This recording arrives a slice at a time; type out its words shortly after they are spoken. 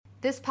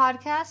This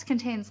podcast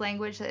contains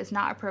language that is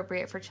not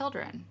appropriate for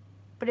children.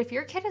 But if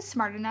your kid is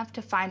smart enough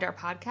to find our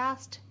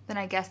podcast, then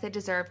I guess they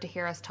deserve to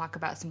hear us talk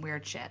about some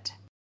weird shit.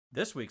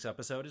 This week's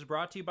episode is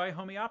brought to you by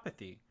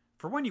homeopathy.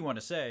 For when you want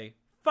to say,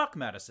 fuck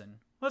medicine,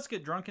 let's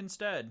get drunk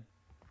instead.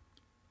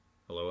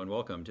 Hello and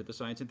welcome to the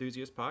Science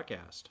Enthusiast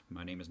podcast.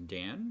 My name is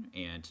Dan,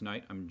 and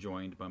tonight I'm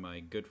joined by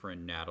my good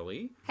friend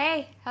Natalie.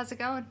 Hey, how's it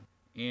going?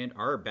 And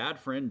our bad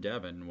friend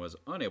Devin was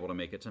unable to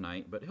make it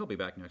tonight, but he'll be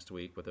back next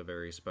week with a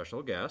very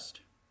special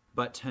guest.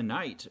 But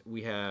tonight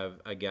we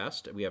have a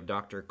guest. We have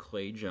Dr.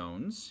 Clay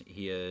Jones.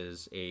 He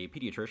is a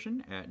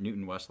pediatrician at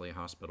Newton-Wellesley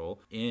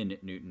Hospital in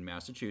Newton,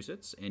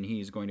 Massachusetts, and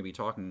he's going to be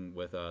talking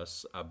with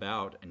us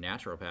about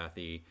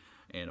naturopathy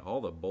and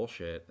all the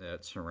bullshit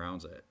that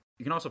surrounds it.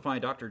 You can also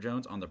find Dr.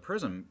 Jones on the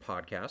Prism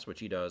Podcast, which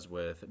he does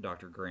with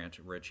Dr. Grant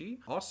Ritchey.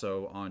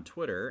 Also on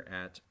Twitter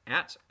at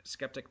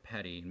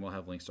SkepticPetty, and we'll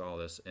have links to all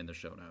this in the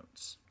show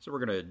notes. So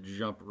we're going to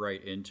jump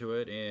right into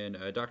it.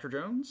 And Dr.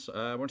 Jones,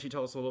 why don't you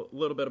tell us a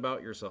little bit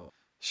about yourself?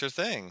 Sure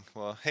thing.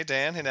 Well, hey,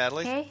 Dan. Hey,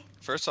 Natalie. Hey.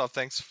 First off,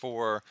 thanks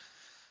for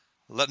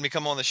letting me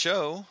come on the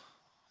show.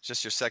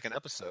 Just your second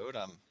episode.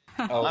 I'm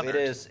honored.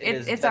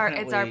 It's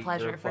our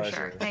pleasure, for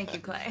sure. Thank you,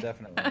 Clay.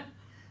 Definitely.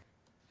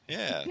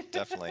 Yeah,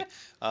 definitely.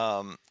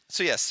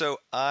 So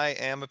I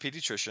am a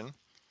pediatrician.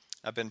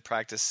 I've been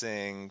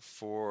practicing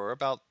for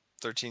about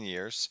 13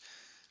 years.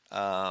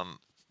 I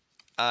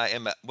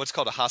am what's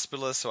called a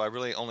hospitalist, so I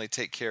really only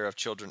take care of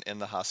children in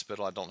the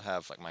hospital. I don't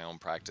have like my own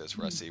practice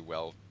where I see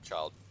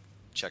child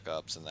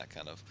checkups and that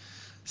kind of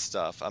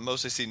stuff. I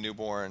mostly see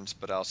newborns,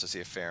 but I also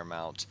see a fair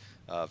amount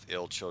of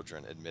ill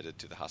children admitted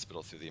to the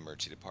hospital through the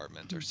emergency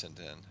department or sent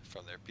in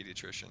from their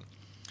pediatrician.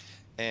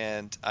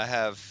 And I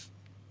have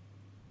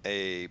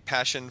a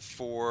passion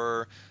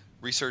for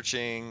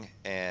researching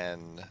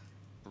and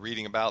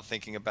reading about,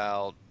 thinking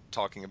about,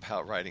 talking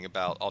about, writing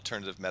about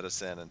alternative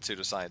medicine and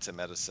pseudoscience in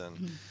medicine.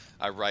 Mm-hmm.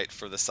 I write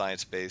for the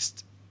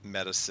Science-Based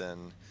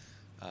Medicine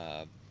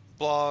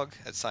blog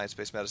at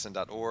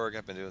sciencebasedmedicine.org.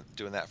 I've been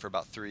doing that for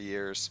about 3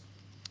 years,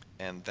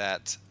 and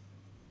that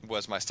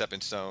was my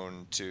stepping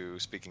stone to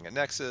speaking at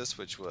Nexus,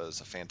 which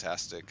was a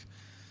fantastic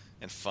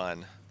and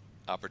fun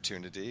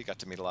opportunity. Got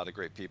to meet a lot of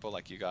great people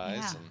like you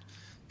guys, and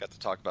got to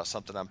talk about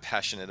something I'm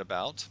passionate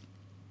about.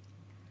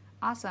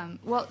 Awesome.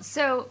 Well,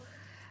 so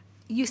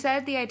you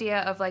said the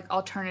idea of like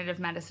alternative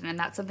medicine, and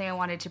that's something I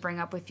wanted to bring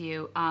up with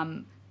you.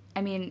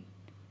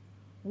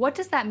 What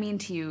does that mean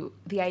to you,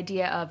 the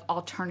idea of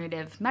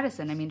alternative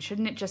medicine? I mean,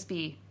 shouldn't it just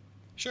be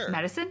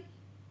medicine?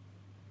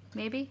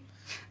 Maybe?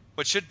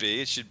 What should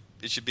be, it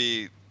should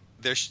be,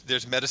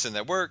 there's medicine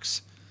that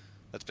works,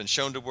 that's been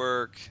shown to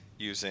work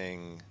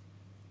using,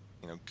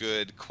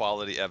 good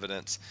quality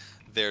evidence.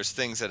 There's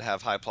things that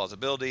have high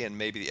plausibility, and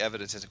maybe the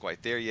evidence isn't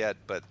quite there yet,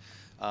 but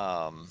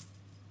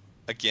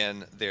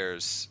again,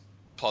 there's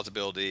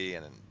plausibility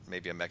and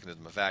maybe a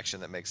mechanism of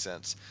action that makes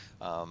sense.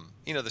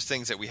 There's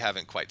things that we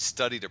haven't quite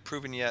studied or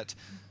proven yet,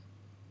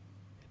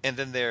 and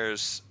then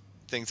there's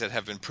things that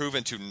have been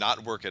proven to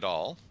not work at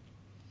all,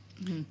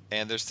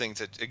 and there's things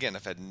that, again,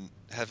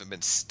 haven't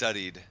been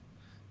studied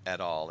at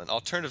all. And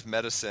alternative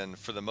medicine,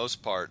 for the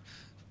most part,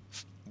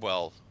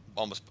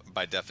 almost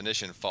by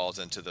definition, falls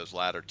into those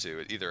latter two.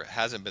 It either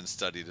hasn't been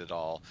studied at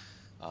all,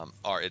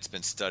 or it's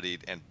been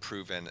studied and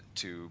proven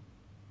to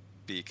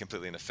be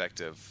completely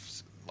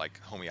ineffective, like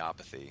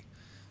homeopathy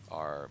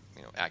or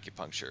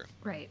acupuncture.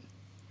 Right.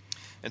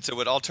 And so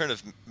what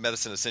alternative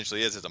medicine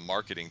essentially is a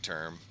marketing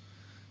term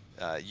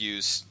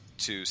used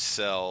to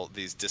sell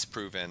these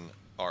disproven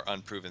or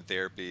unproven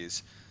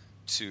therapies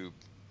to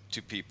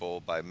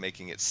people by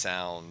making it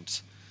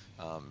sound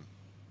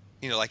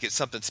like it's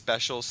something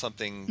special,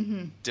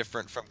 something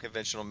different from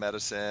conventional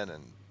medicine,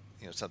 and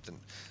something.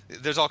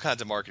 There's all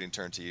kinds of marketing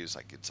terms to use,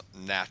 like it's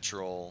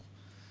natural.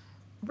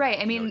 Right.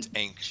 I mean, it's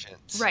ancient.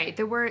 Right.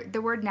 The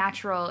word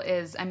natural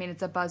is,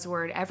 it's a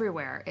buzzword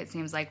everywhere. It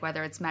seems like,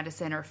 whether it's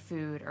medicine or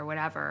food or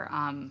whatever,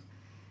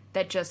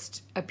 that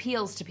just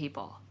appeals to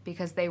people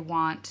because they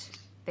want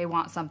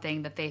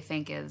something that they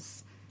think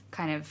is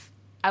kind of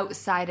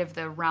outside of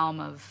the realm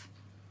of,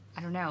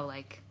 I don't know,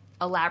 like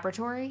a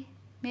laboratory,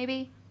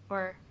 maybe,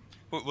 or.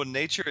 Well,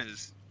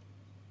 nature's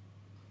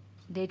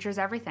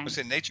everything. I would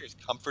say nature is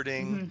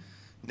comforting.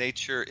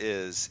 Nature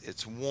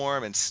it's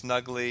warm and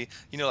snuggly.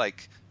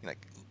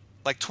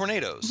 Like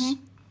tornadoes.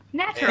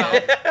 Natural.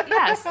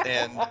 Yes.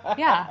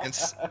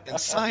 And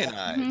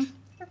cyanide.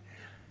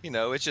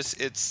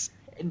 It's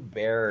and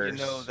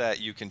bears. That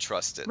you can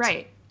trust it.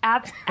 Right.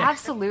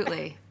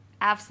 Absolutely.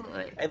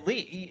 Absolutely. At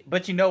least,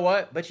 but you know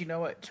what?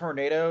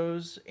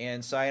 Tornadoes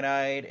and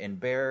cyanide and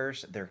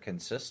bears, they're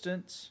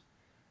consistent.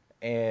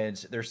 And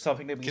there's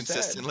something to be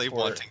consistently said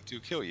wanting to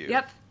kill you.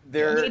 Yep.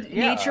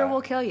 Nature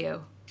will kill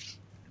you.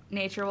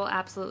 Nature will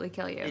absolutely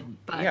kill you.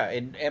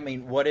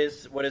 What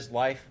is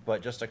life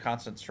but just a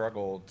constant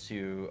struggle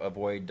to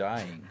avoid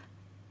dying?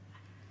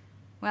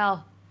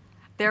 Well,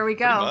 there we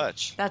go. Pretty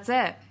much. That's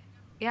it.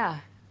 Yeah.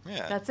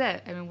 Yeah. That's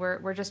it.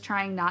 We're just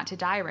trying not to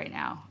die right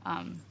now.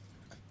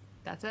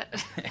 That's it.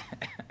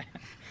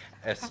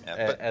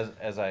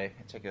 As I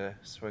take a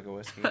swig of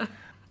whiskey.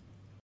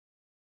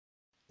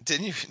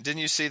 Didn't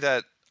you see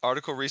that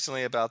article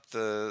recently about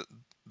the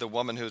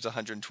woman who's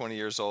 120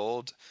 years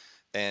old,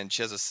 and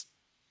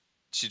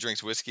she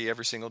drinks whiskey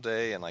every single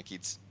day and like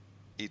eats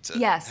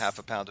Yes. half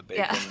a pound of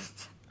bacon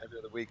every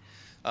other week.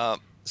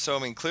 So I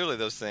mean, clearly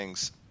those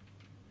things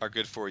are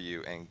good for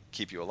you and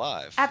keep you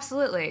alive.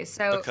 Absolutely.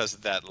 So because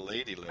that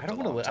lady lived I don't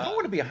a long want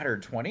time. to be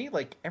 120.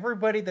 Like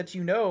everybody that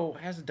you know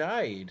has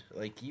died.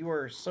 Like you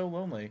are so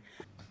lonely.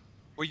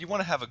 Well, you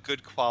want to have a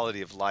good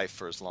quality of life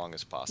for as long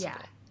as possible.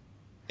 Yeah.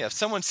 Yeah. If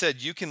someone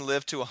said you can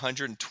live to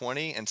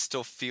 120 and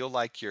still feel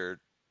like you're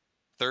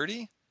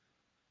 30,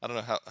 I don't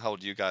know how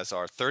old you guys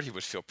are. 30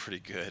 would feel pretty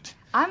good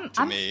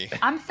to me.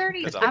 I'm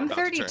 30. 'Cause I'm about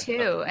to turn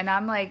 32, and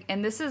I'm like,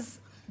 and this is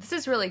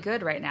really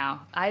good right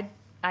now.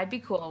 I'd be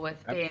cool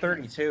with being. I'm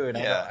 32, and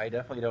Yeah. I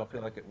definitely don't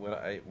feel like it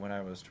when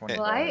I was 25.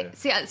 Well, I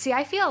feel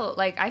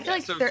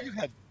like So if you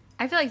had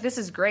I feel like this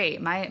is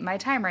great. My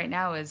time right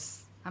now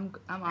is I'm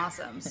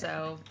awesome.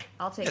 So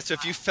I'll take. so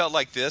if you felt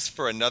like this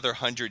for another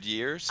 100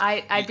 years,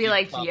 I'd be you'd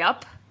like, probably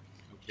yep, be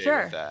okay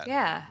sure, with that.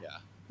 yeah.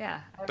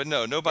 Yeah. But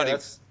no, nobody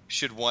that's-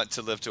 should want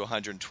to live to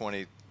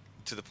 120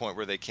 to the point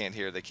where they can't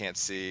hear, they can't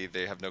see,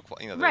 they have no,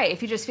 Right.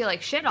 If you just feel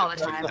like shit all the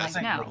time, that's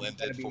like no. like- You're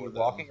gonna be for them.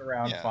 walking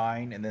around Yeah.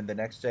 fine, and then the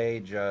next day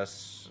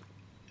just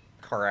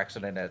car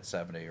accident at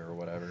 70 or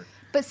whatever.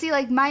 But see,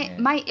 like my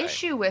Right.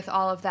 issue with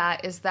all of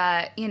that is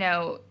that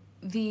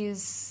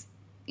these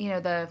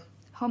the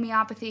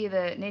homeopathy,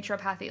 the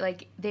naturopathy,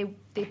 like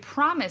they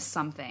promise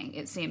something.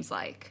 It seems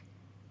like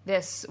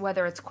this,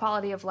 whether it's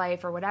quality of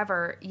life or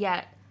whatever,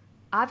 yet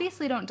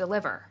obviously don't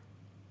deliver,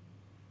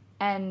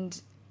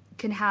 and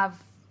can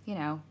have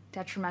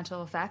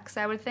detrimental effects.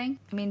 I would think.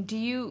 I mean,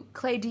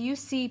 Clay? Do you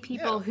see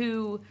people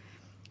who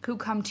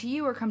come to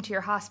you or come to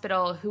your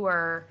hospital who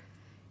are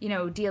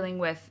dealing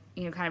with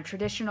kind of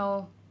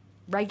traditional,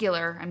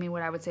 regular,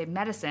 what I would say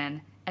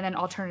medicine, and then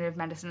alternative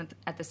medicine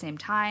at the same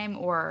time,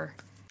 or?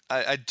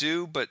 I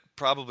do, but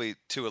probably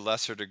to a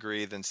lesser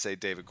degree than, say,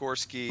 David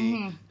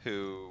Gorski,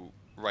 who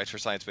writes for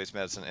Science-Based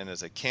Medicine and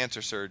is a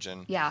cancer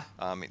surgeon. Yeah.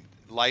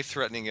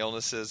 Life-threatening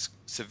illnesses,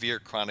 severe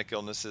chronic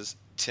illnesses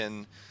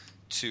tend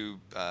to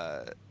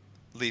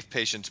leave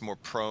patients more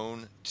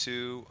prone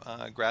to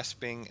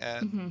grasping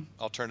at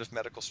alternative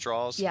medical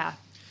straws. Yeah.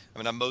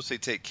 I mostly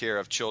take care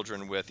of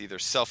children with either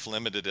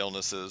self-limited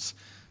illnesses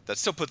that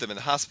still put them in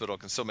the hospital,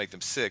 can still make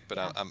them sick, but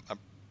I'm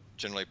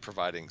generally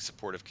providing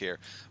supportive care.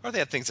 Or they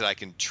have things that I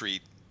can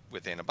treat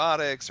with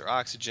antibiotics or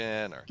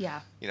oxygen, or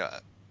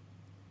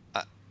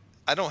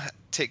I don't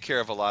take care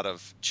of a lot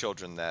of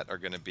children that are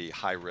going to be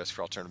high risk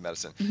for alternative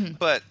medicine.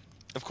 But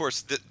of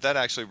course, that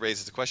actually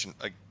raises the question.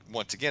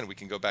 Once again, we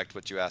can go back to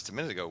what you asked a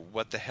minute ago.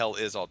 What the hell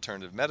is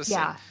alternative medicine?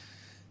 Yeah.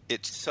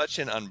 It's such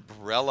an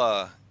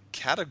umbrella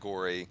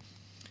category.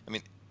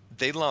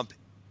 They lump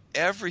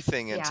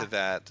everything into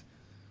that,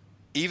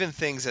 even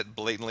things that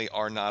blatantly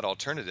are not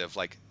alternative,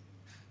 like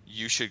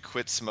you should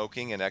quit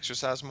smoking and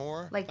exercise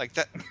more. Like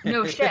that.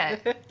 No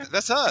shit.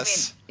 That's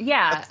us. We we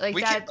that.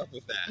 came up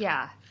with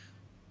that.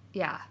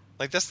 Yeah.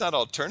 Like that's not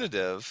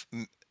alternative.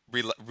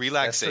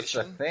 Relaxation. That's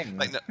just a thing.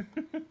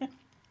 No,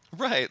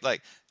 right.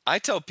 Like I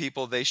tell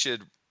people they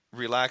should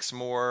relax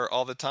more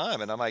all the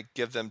time, and I might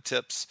give them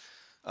tips.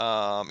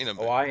 I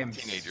am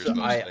teenagers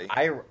mostly.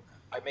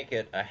 I make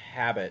it a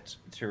habit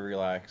to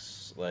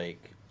relax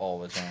like all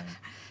the time.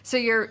 So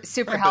you're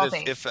super Right,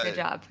 healthy. if Good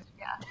job.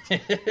 Yeah.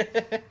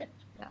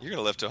 You're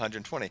gonna live to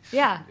 120.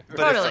 Yeah.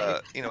 But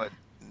Totally. if a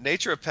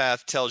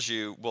naturopath tells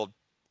you, well,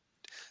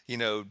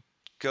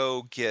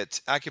 go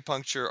get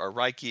acupuncture or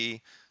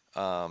Reiki,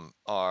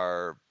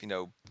 or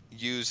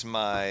use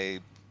my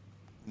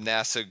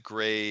NASA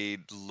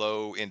grade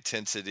low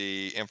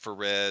intensity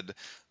infrared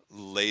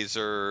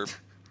laser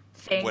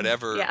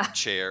whatever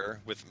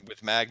chair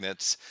with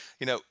magnets,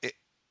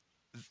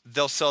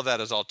 they'll sell that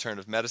as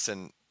alternative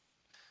medicine,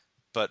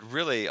 but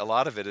really a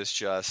lot of it is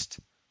just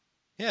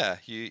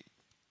you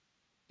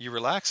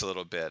relax a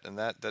little bit, and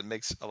that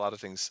makes a lot of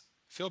things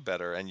feel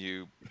better. And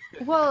it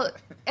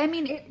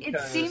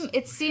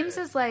seems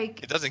as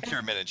like it doesn't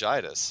cure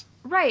meningitis,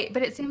 right?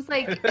 But it seems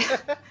like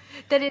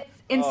that it's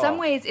in some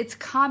ways it's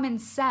common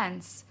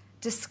sense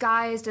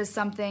disguised as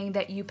something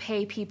that you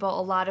pay people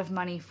a lot of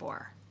money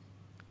for.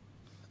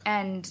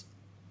 And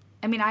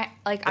I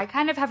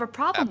kind of have a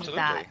problem with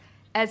that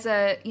as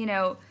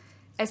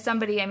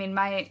somebody.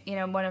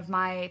 One of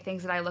my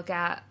things that I look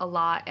at a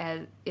lot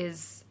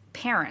is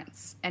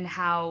parents, and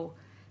how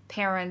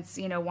parents,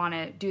 want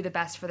to do the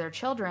best for their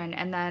children,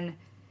 and then,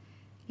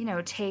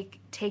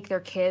 take their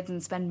kids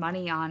and spend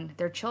money on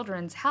their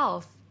children's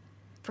health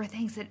for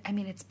things that,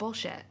 it's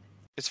bullshit.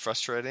 It's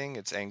frustrating.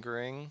 It's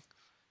angering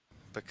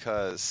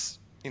because,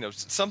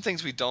 some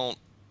things we don't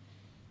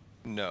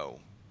know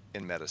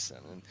in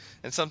medicine,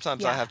 and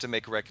sometimes I have to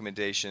make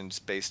recommendations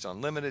based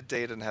on limited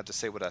data and have to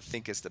say what I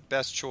think is the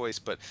best choice,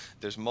 but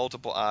there's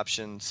multiple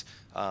options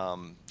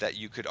that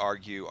you could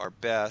argue are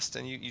best,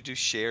 and you do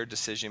shared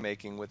decision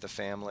making with the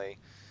family,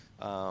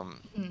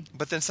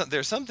 but then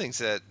there's some things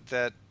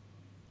that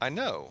I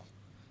know,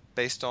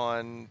 based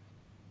on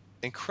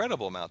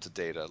incredible amounts of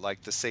data,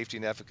 like the safety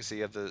and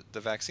efficacy of the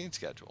vaccine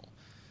schedule.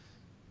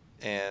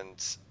 And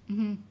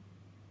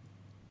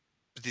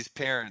these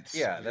parents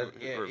are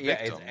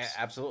victims.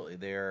 Absolutely.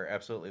 They're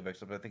absolutely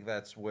victims. I think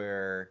that's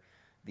where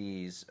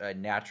these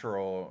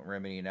natural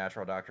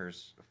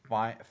doctors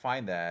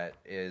find that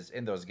is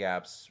in those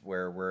gaps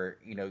where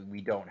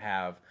we don't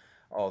have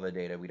all the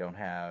data. We don't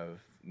have,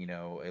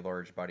 a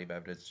large body of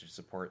evidence to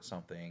support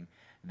something.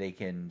 They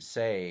can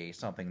say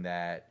something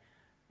that,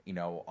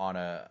 on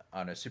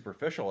a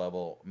superficial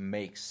level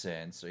makes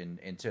sense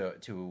and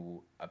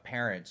to a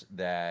parent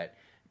that,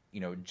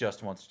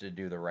 just wants to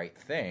do the right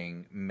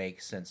thing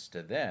makes sense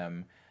to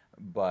them.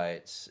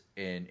 But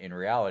in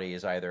reality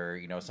is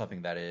either,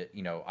 something that it,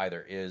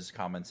 either is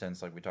common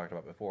sense like we talked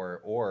about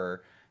before,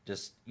 or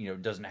just,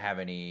 doesn't have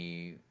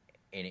any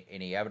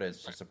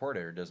evidence to support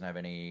it, or doesn't have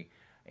any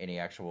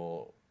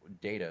actual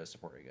data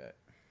supporting it.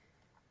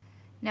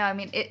 No, I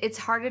mean, it's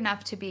hard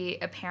enough to be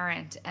a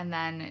parent and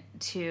then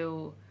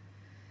to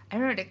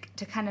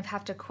kind of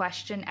have to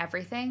question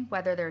everything,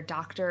 whether their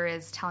doctor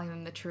is telling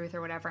them the truth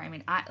or whatever. I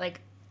mean, I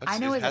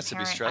know as a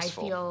parent, I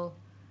feel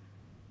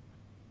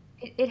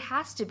it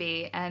has to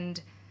be.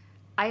 And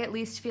I at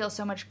least feel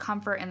so much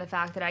comfort in the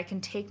fact that I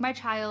can take my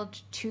child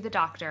to the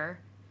doctor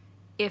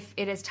if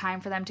it is time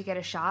for them to get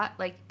a shot.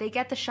 Like, they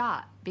get the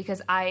shot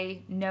because I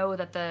know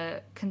that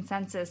the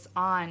consensus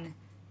on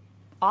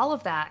all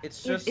of that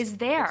is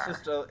there.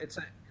 It's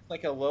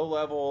like a low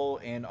level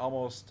and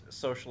almost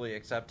socially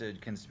accepted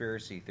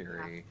conspiracy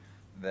theory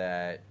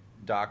that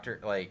doctors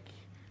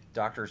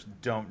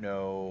don't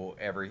know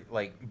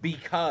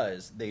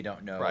because they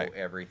don't know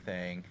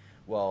everything.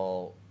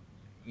 Well,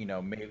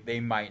 they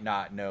might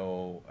not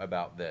know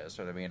about this,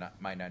 or they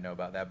might not know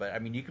about that. But I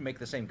mean, you can make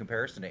the same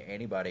comparison to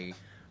anybody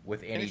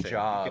with any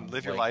job. You can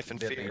live your life in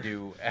fear. They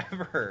do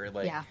ever.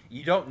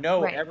 You don't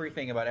know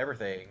everything about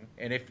everything,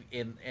 and if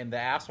the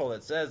asshole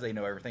that says they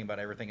know everything about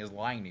everything is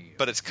lying to you.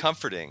 But it's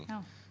comforting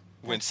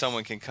when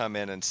someone can come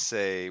in and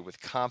say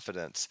with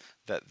confidence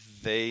that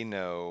they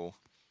know,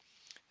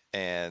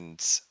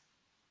 and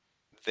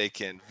they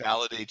can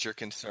validate your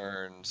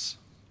concerns.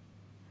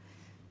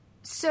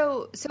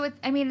 So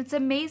it's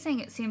amazing.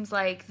 It seems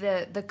like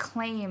the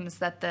claims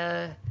that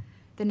the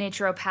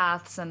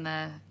naturopaths and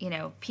the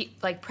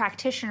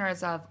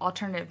practitioners of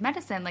alternative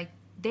medicine,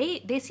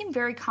 they seem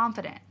very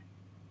confident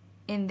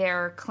in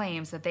their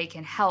claims that they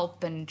can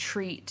help and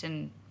treat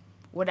and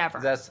whatever.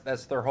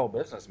 That's their whole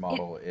business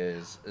model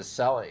is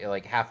selling.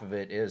 Like, half of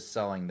it is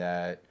selling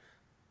that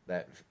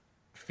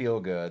feel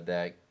good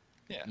that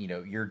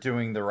you're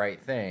doing the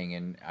right thing,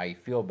 and I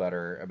feel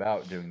better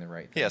about doing the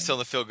right thing. Yeah, selling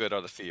the feel good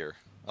or the fear.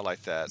 I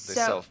like that. They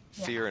sell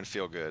fear and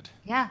feel good.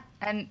 Yeah,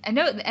 and I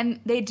know, and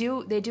they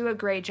do a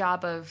great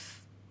job of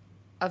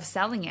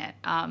selling it,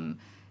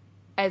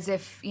 as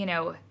if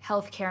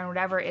healthcare and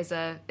whatever is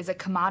a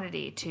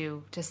commodity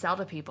to sell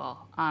to people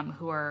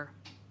who are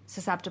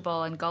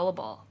susceptible and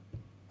gullible.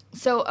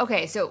 So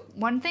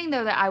one thing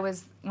though that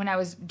when I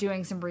was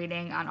doing some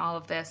reading on all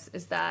of this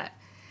is that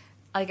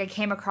I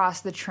came across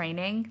the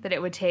training that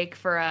it would take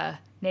for a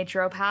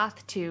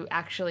naturopath to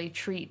actually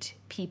treat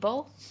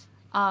people.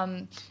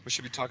 We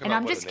should be talking and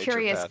about I'm just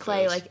curious,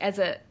 Clay, you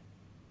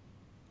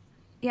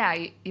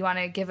want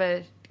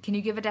to can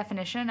you give a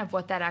definition of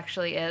what that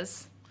actually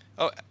is?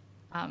 Oh,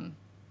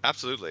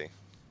 absolutely.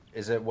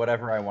 Is it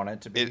whatever I want it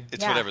to be?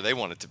 It's whatever they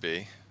want it to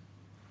be.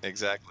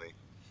 Exactly.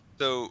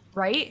 So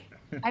right?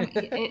 I mean,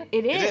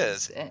 it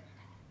is.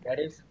 That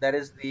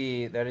is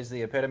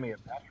the epitome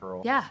of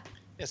natural. Yeah.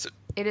 Yes.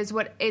 It is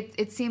what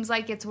it seems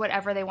like. It's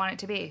whatever they want it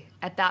to be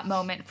at that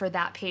moment for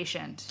that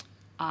patient.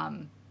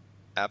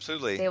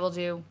 Absolutely. They will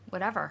do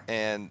whatever.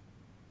 And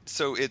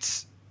so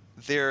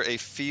they're a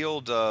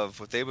field of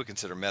what they would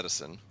consider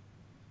medicine.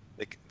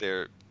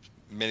 They're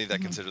many that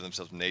consider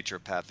themselves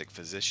naturopathic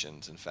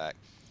physicians, in fact,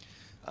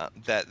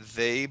 that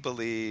they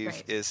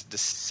believe is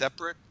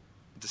separate.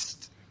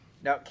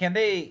 Now,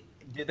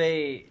 do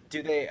they?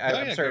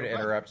 I'm sorry to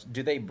interrupt.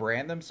 Do they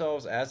brand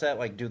themselves as that?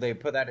 Like, do they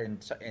put that in?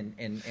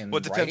 Well,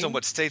 it depends on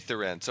what state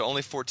they're in. So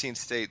only 14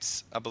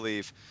 states, I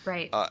believe,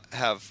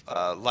 have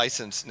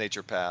licensed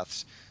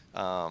naturopaths,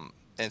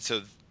 and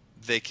so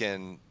they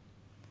can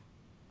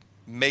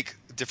make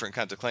different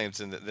kinds of claims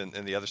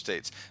than the other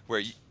states,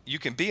 where you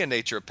can be a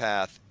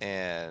naturopath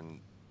and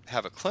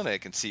have a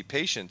clinic and see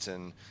patients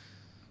in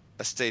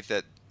a state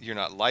that you're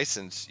not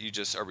licensed. You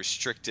just are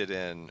restricted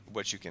in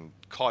what you can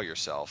call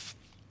yourself.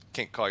 You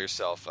can't call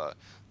yourself a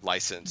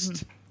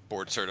licensed,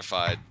 board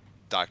certified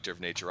doctor of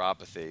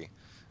naturopathy.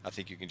 I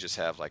think you can just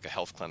have a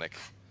health clinic,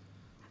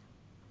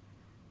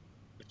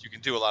 but you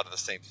can do a lot of the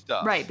same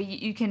stuff. Right, but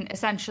you can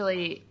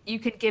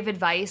could give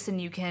advice, and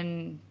you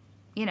can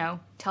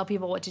tell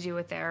people what to do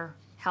with their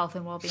health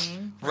and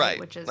well-being, right?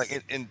 Which is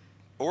in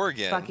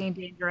Oregon, fucking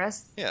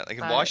dangerous. Yeah, in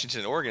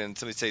Washington and Oregon,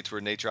 some of the states where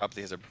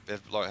naturopathy has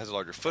a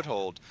larger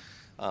foothold.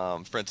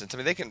 For instance,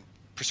 they can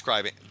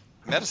prescribe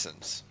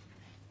medicines.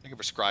 They can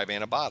prescribe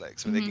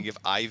antibiotics. They can give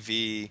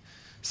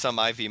some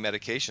IV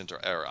medications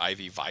or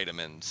IV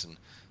vitamins,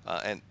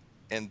 and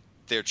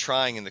they're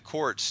trying in the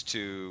courts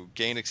to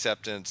gain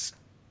acceptance,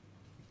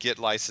 get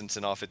licensed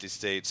in all 50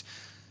 states,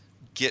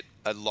 get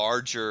a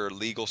larger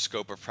legal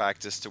scope of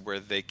practice to where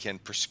they can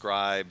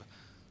prescribe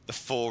the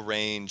full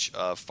range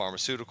of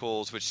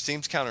pharmaceuticals, which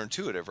seems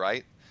counterintuitive,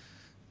 right?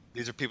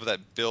 These are people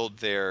that build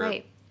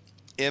their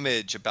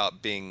image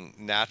about being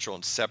natural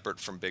and separate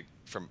from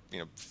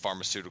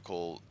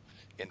pharmaceutical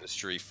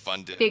industry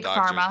funded big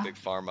doctors, pharma. big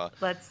pharma.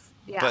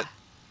 Yeah. But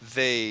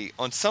they,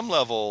 on some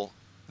level,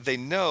 they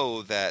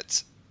know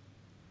that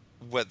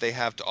what they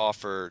have to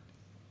offer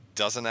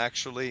doesn't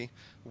actually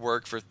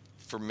work for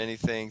many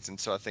things, and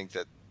so I think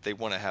that they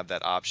want to have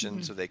that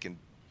option so they can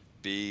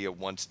be a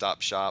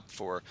one-stop shop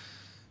for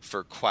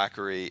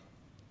quackery.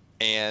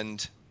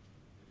 And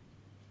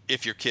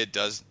if your kid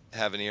does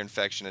have an ear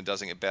infection and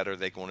doesn't get better,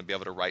 they want to be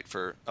able to write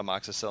for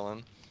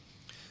amoxicillin.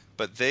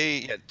 But so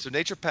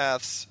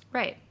naturopaths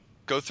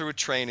go through a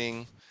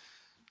training.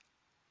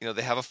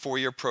 They have a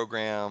 4-year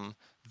program.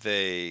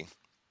 They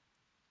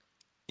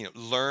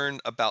learn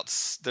about,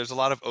 there's a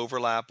lot of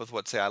overlap with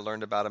what, say, I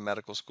learned about in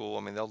medical school.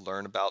 I mean, they'll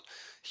learn about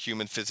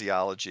human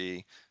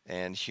physiology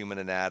and human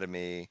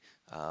anatomy.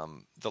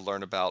 They'll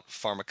learn about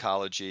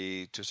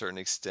pharmacology to a certain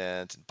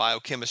extent,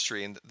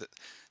 biochemistry, and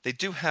they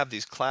do have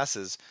these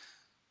classes,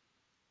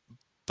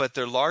 but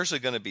they're largely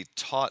going to be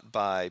taught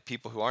by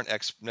people who aren't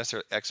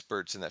necessarily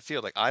experts in that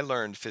field. Like, I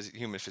learned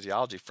human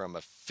physiology from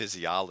a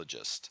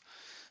physiologist.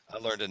 I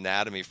learned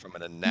anatomy from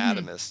an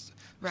anatomist.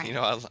 Right.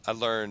 I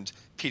learned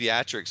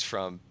pediatrics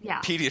from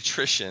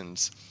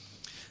pediatricians,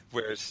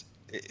 whereas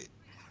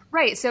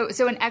right. So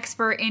an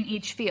expert in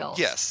each field.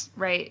 Yes.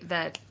 Right.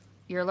 That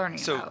you're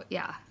learning about.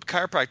 Yeah.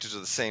 Chiropractors are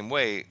the same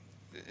way.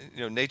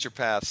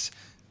 Naturopaths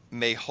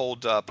may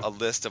hold up a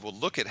list of, well,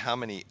 look at how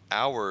many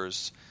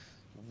hours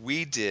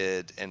we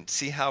did and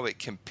see how it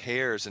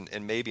compares,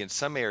 and maybe in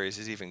some areas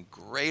is even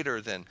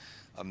greater than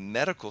a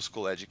medical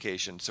school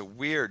education. So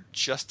we're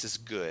just as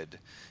good,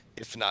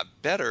 if not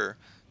better,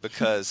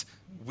 because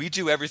we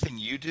do everything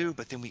you do,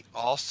 but then we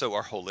also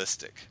are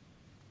holistic,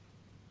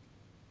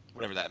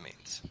 whatever that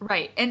means.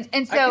 Right. And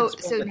I so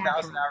can spend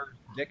 1,000 hours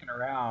dicking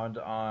around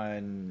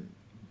on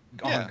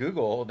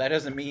Google. That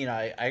doesn't mean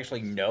I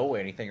actually know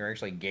anything or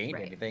actually gained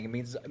anything. It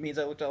means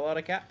I looked at a lot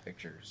of cat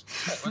pictures.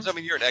 I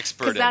mean, you're an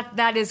expert.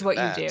 That is what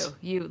you do.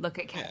 You look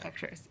at cat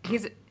pictures.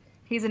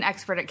 He's an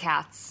expert at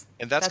cats.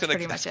 And that's going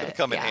to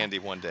come in handy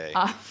one day.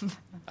 I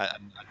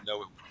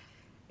know it.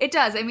 It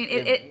does. I mean,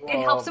 it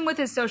helps him with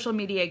his social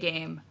media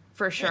game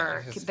for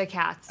sure. Yeah, the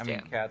cats do. I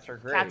mean, cats are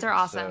great. Cats are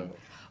awesome. So.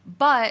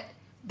 But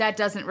that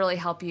doesn't really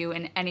help you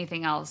in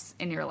anything else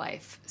in your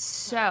life.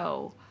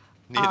 So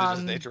neither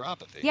does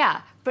naturopathy.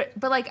 Yeah, but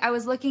like I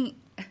was looking,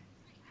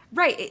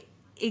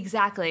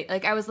 exactly.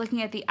 Like I was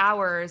looking at the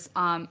hours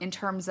in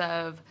terms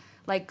of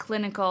like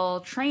clinical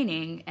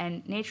training,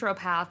 and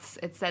naturopaths,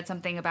 it said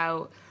something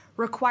about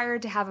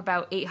required to have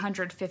about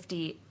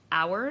 850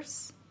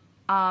 hours.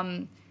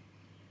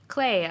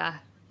 Clay,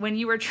 when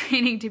you were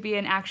training to be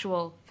an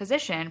actual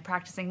physician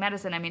practicing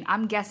medicine, I mean,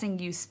 I'm guessing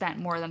you spent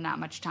more than that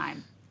much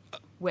time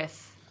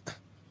with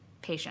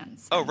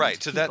patients. Oh,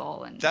 right. So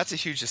that's a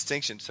huge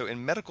distinction. So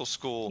in medical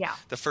school,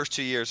 the first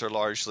 2 years are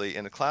largely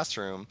in a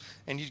classroom,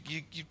 and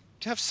you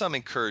have some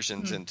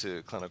incursions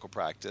into clinical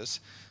practice.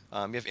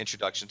 You have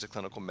introductions to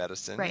clinical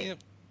medicine. Right.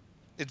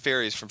 It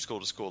varies from school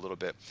to school a little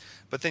bit.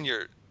 But then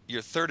your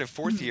third and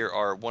fourth year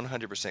are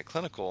 100%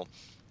 clinical,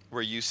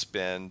 where you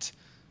spend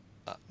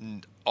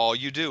all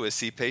you do is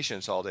see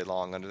patients all day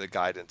long under the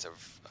guidance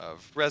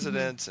of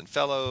residents and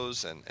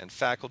fellows and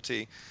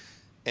faculty.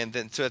 And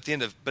then at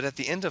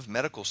the end of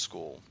medical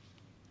school,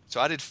 so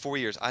I did 4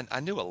 years. I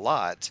knew a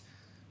lot,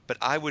 but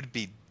I would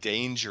be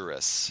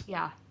dangerous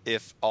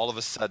if all of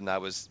a sudden I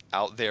was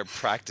out there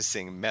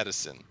practicing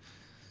medicine.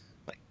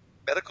 Like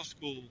medical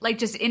school, like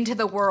just into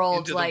the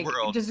world,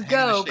 just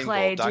go,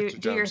 Clay,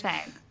 do your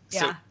thing.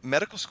 So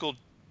medical school,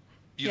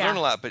 you learn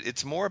a lot, but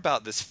it's more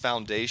about this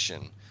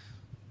foundation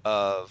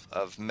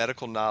of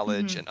medical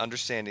knowledge and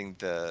understanding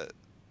the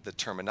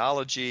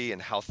terminology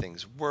and how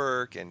things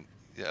work, and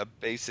a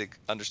basic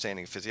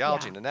understanding of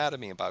physiology and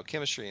anatomy and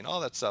biochemistry and all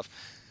that stuff.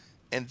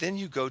 And then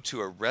you go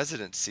to a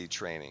residency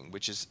training,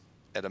 which is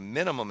at a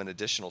minimum an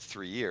additional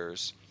 3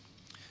 years.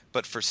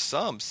 But for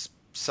some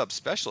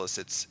subspecialists,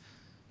 it's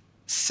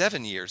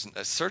 7 years.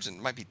 A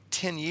surgeon might be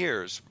 10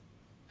 years.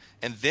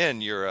 And then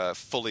you're a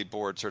fully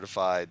board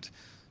certified,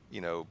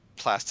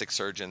 plastic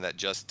surgeon that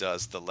just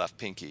does the left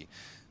pinky.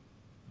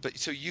 But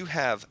so you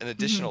have an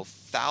additional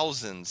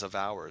thousands of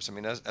hours. I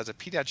mean, as a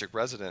pediatric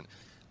resident,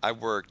 I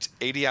worked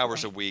 80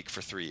 hours a week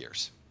for 3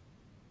 years.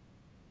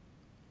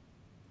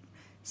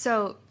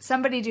 So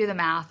somebody do the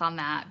math on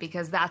that,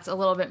 because that's a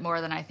little bit more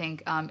than I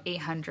think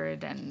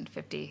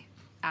 850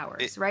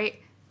 hours,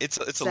 right? It's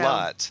a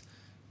lot.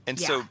 And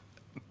so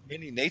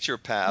many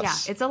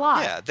naturopaths, it's a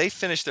lot. Yeah, they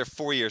finish their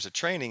 4 years of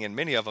training, and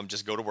many of them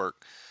just go to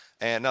work.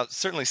 And now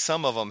certainly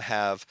some of them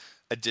have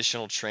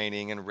additional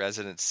training and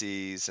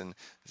residencies, and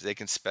they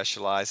can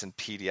specialize in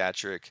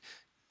pediatric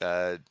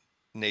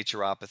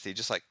naturopathy,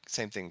 just like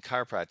same thing in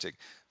chiropractic.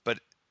 But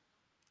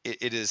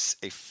it is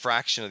a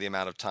fraction of the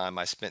amount of time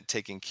I spent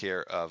taking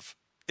care of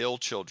ill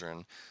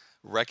children,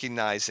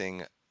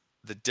 recognizing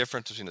the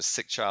difference between a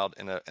sick child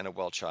and a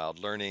well child,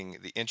 learning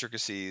the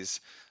intricacies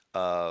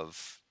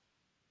of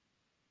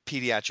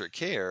pediatric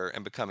care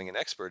and becoming an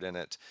expert in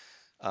it,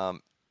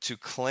 to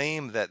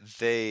claim that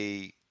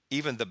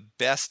even the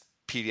best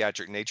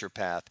pediatric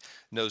naturopath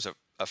knows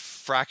a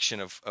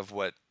fraction of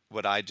what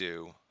I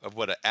do, of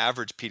what an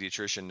average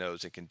pediatrician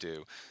knows and can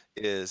do,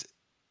 is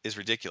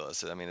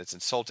ridiculous. I mean, it's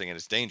insulting and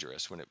it's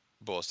dangerous when it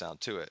boils down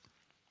to it.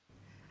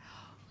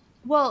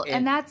 Well,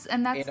 and that's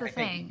the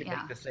thing.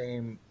 Yeah.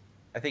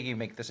 I think you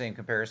make the same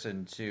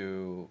comparison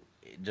to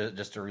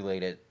just to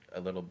relate it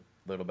a little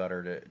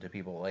better to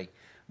people. Like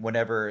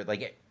whenever,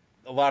 like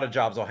a lot of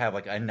jobs will have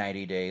like a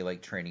 90-day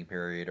like training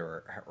period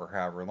or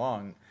however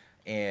long,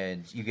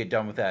 and you get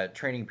done with that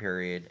training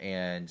period,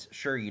 and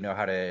sure, you know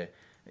how to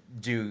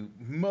do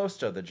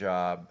most of the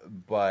job,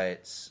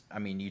 but I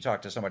mean, you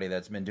talk to somebody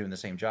that's been doing the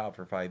same job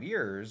for 5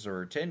 years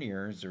or 10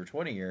 years or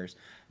 20 years,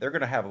 they're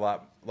going to have a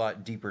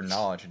lot deeper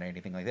knowledge and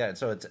anything like that. And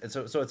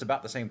so it's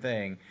about the same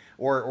thing.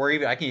 Or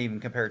even I can even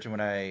compare it to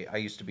when I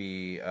used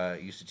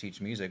to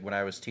teach music. When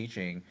I was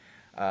teaching,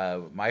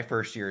 my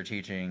first year of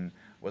teaching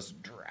was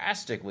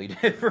drastically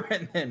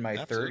different than my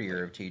third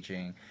year of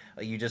teaching.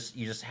 Like you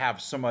just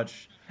have so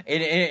much.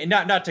 And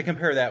not to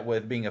compare that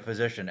with being a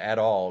physician at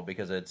all,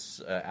 because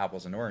it's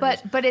apples and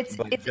oranges. But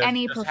it's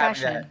any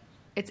profession.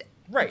 It's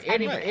right. It's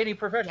any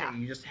profession. Yeah.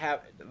 You just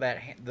have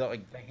that the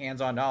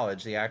hands-on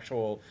knowledge, the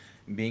actual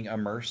being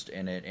immersed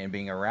in it and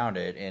being around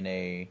it in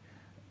a.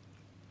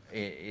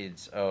 I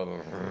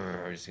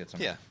just get some.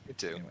 Yeah, me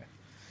too. Anyway.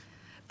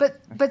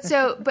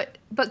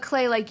 But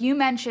Clay, like you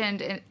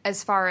mentioned,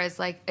 as far as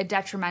like a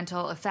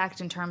detrimental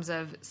effect in terms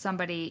of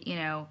somebody, you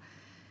know,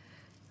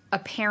 a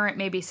parent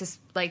maybe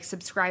like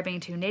subscribing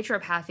to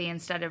naturopathy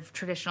instead of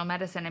traditional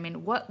medicine. I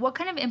mean, what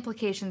kind of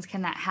implications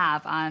can that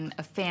have on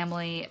a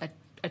family,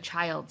 a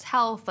child's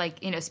health?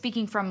 Like, you know,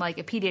 speaking from like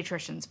a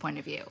pediatrician's point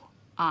of view.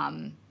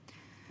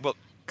 Well,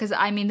 because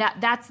I mean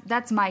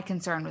that's my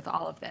concern with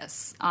all of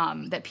this.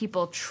 That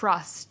people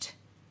trust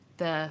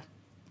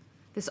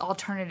this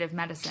alternative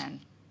medicine.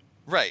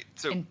 Right.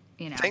 So,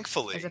 you know,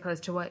 thankfully, as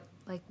opposed to what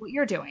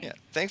you're doing. Yeah.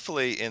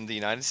 Thankfully, in the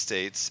United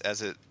States,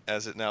 as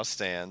it now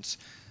stands,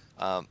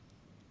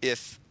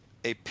 if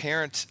a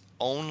parent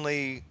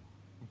only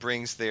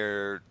brings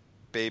their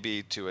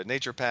baby to a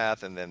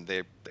naturopath and then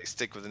they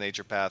stick with the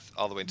naturopath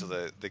all the way until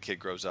the kid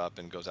grows up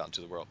and goes out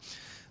into the world,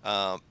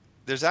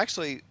 there's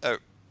actually a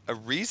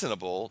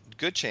reasonable,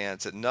 good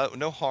chance that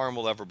no harm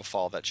will ever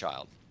befall that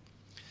child.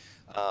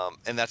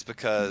 And that's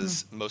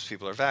because most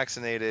people are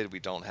vaccinated. We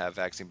don't have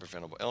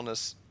vaccine-preventable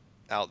illness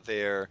out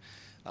there.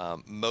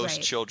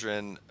 Most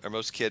children or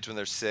most kids, when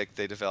they're sick,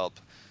 they develop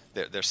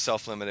their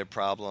self-limited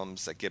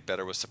problems that get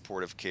better with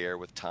supportive care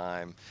with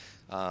time.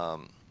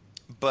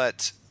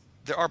 But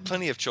there are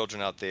plenty of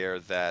children out there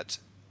that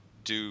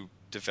do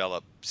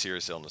develop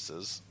serious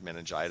illnesses,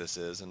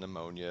 meningitises and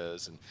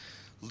pneumonias and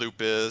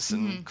lupus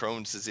and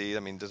Crohn's disease. I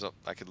mean,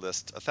 I could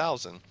list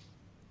 1,000.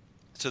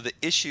 So the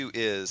issue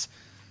is,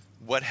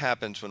 what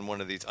happens when one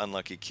of these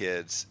unlucky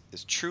kids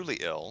is truly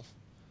ill,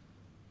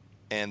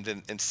 and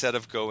then instead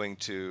of going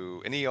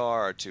to an ER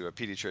or to a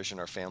pediatrician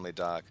or family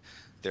doc,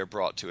 they're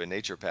brought to a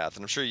naturopath?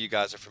 And I'm sure you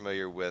guys are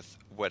familiar with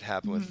what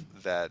happened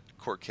with that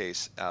court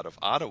case out of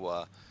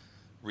Ottawa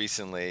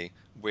recently,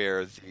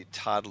 where the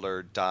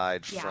toddler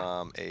died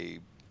from a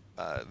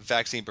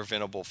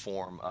vaccine-preventable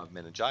form of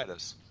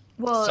meningitis.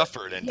 Well,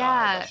 suffered and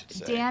died, I should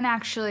say. Dan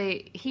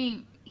actually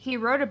he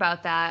wrote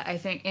about that, I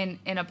think,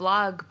 in a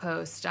blog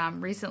post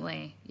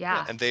recently.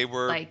 Yeah, and they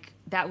were like,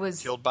 that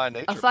was killed by a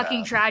naturopath. A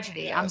fucking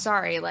tragedy. Yes. I'm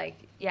sorry. Like,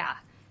 yeah.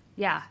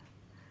 Yeah,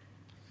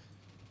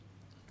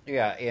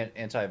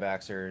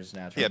 anti-vaxxers,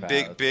 naturopaths. Yeah,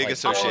 big like,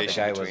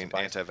 association between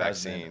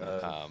anti-vaccine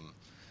of...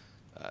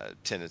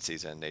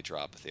 tendencies and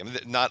naturopathy. I mean,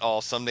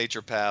 some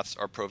naturopaths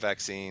are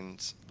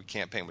pro-vaccines. We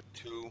can't paint with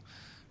too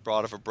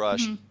broad of a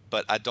brush,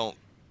 but I don't.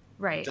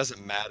 Right. It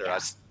doesn't matter. Yeah.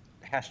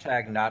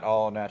 Hashtag not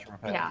all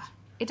naturopaths. Yeah,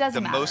 it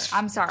doesn't matter.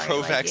 I'm sorry.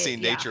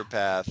 Pro-vaccine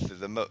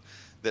naturopath,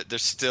 they're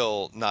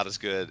still not as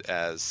good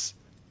as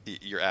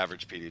your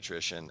average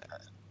pediatrician.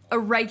 A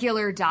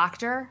regular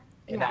doctor.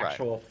 An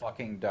actual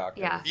fucking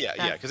doctor.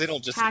 Yeah, because they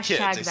don't just see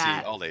kids; they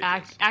see all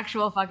ages.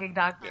 Actual fucking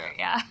doctor.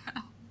 Yeah.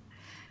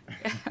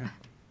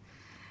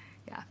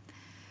 Yeah.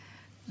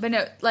 But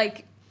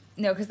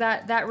no, because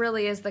that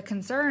really is the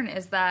concern,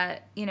 is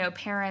that, you know,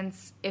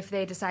 parents, if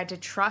they decide to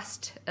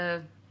trust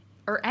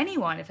or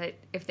anyone,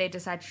 if they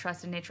decide to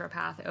trust a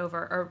naturopath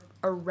over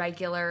a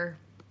regular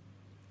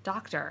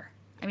doctor,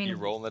 I mean, you're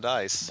rolling the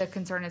dice. The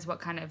concern is what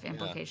kind of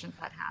implications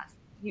that has.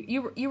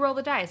 You roll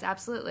the dice,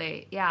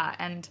 absolutely, yeah.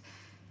 And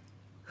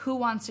who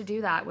wants to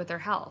do that with their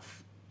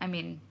health? I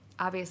mean,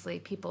 obviously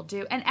people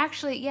do. And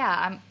actually,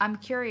 yeah, I'm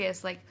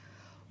curious, like,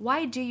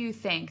 why do you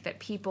think that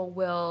people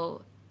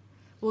will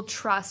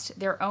trust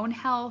their own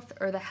health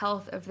or the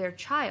health of their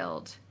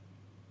child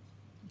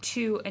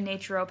to a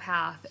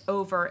naturopath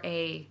over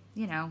a,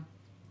 you know,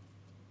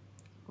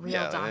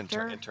 real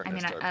doctor. Internist I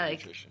mean, or I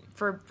like, pediatrician.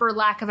 for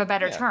lack of a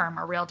better term,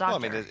 a real doctor.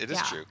 Well, I mean, it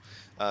is true.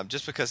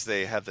 Just because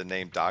they have the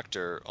name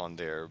doctor on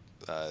their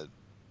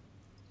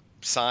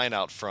sign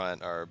out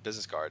front or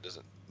business card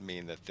doesn't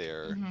mean that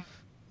they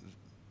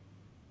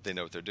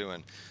know what they're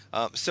doing.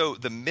 So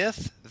the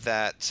myth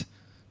that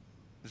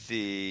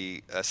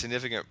the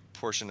significant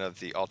portion of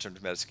the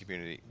alternative medicine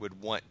community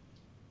would want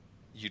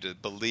you to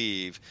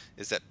believe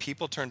is that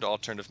people turn to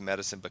alternative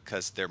medicine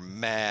because they're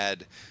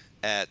mad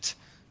at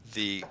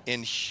the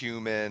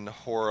inhuman,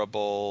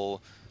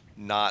 horrible,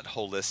 not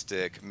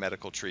holistic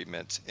medical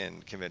treatment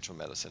in conventional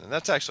medicine, and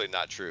that's actually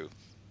not true.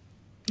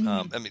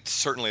 I mean,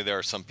 certainly there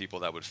are some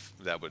people that would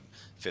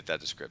fit that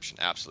description,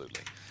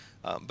 absolutely.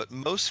 But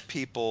most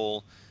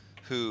people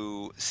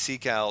who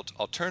seek out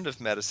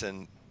alternative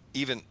medicine,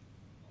 even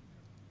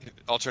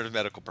alternative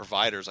medical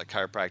providers like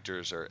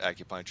chiropractors or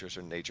acupuncturists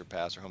or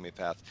naturopaths or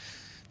homeopaths,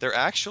 they're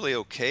actually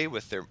okay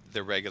with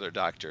their regular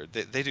doctor.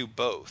 They do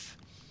both.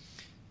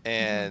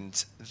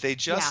 And they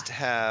just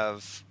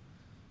have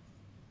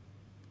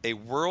a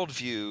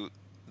worldview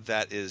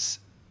that is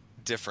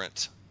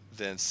different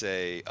than,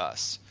 say,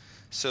 us.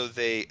 So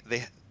the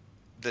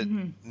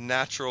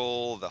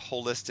natural, the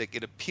holistic,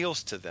 it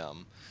appeals to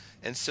them.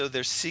 And so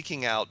they're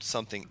seeking out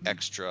something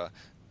extra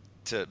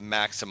to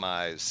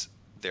maximize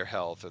their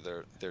health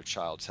or their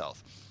child's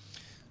health.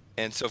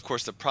 And so, of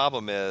course, the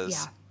problem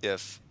is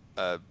if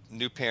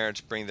new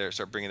parents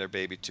start bringing their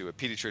baby to a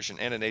pediatrician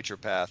and a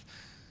naturopath,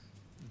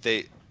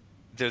 they're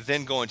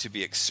then going to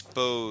be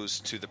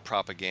exposed to the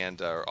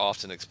propaganda, or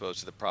often exposed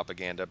to the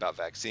propaganda about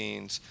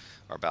vaccines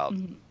or about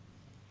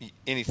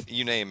anything,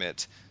 you name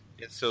it.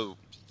 And so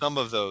some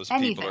of those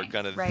people are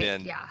going to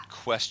then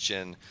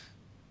question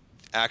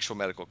actual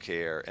medical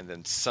care, and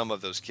then some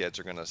of those kids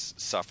are going to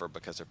suffer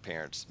because their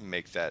parents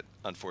make that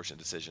unfortunate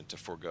decision to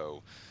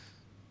forego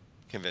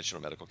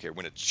conventional medical care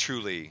when it's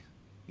truly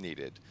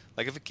needed.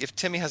 Like if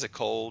Timmy has a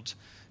cold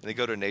and they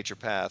go to a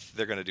naturopath,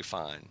 they're going to do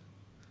fine.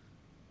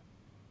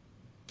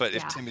 But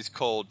if Timmy's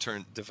cold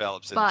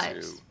develops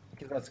into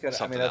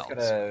something else.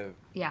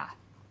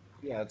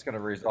 It's going to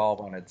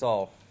resolve on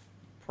itself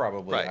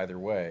probably either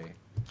way.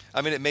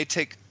 I mean, it may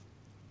take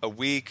a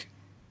week,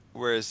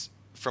 whereas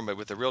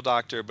with a real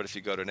doctor, but if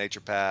you go to a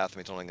naturopath, I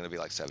mean, it's only going to be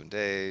like 7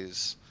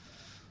 days.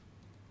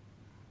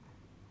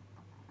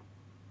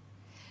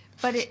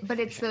 But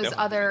it's those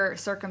other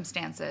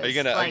circumstances. Are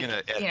you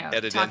gonna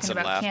edit in some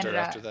laughter Canada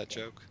after that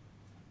joke?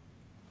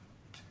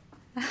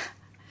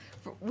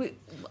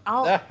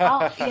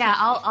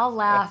 I'll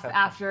laugh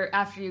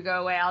after you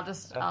go away.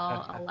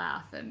 I'll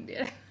laugh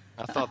and.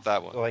 I thought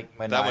that one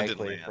didn't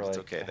land. It's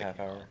okay. Half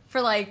hour.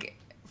 For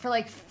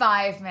like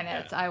 5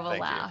 minutes, I will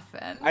laugh.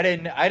 And I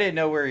didn't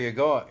know where you're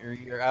going.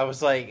 I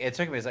was like, it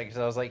took me a second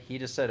because I was like, he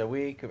just said a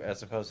week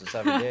as opposed to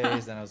 7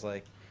 days, and I was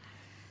like,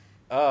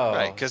 oh,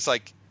 right, because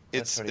like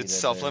it's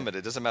self-limited.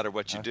 It doesn't matter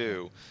what you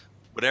do.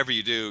 Whatever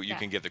you do, you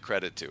can give the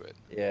credit to it.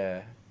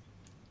 Yeah.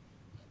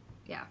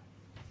 Yeah.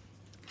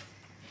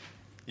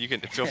 You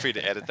can feel free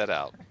to edit that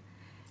out.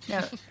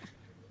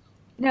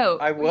 No.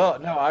 I will.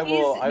 No, I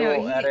will. I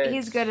will edit.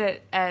 He's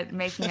good at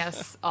making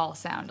us all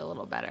sound a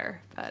little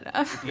better,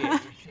 but.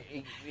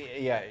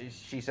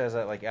 She says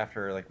that like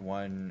after like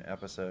one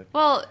episode.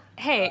 Well,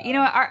 hey, you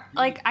know what?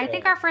 I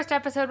think our first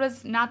episode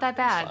was not that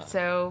bad,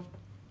 so.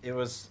 It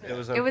was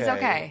okay. It was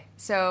okay.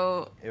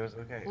 So. It was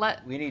okay.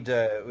 We need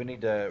to.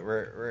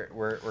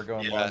 We're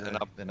going longer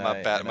than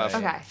my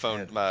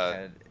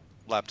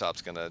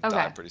laptop's gonna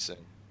die pretty soon.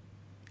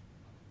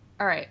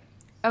 All right.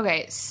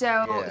 Okay.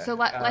 So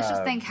let's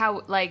just think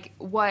how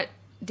what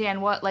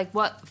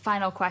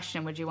final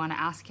question would you want to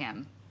ask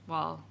him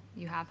while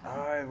you have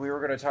him? We were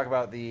going to talk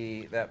about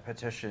that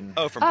petition.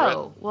 Oh, from Britt.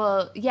 Oh,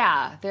 well,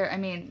 yeah.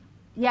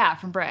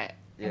 From Britt.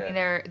 Yeah. I mean,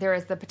 there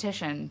is the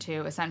petition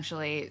to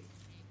essentially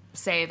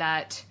say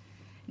that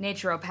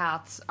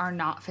naturopaths are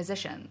not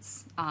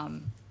physicians.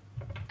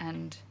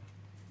 And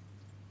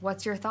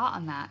what's your thought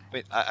on that? I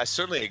mean, I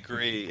certainly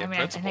agree in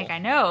principle. I think I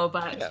know,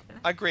 but... Yeah,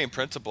 I agree in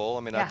principle. I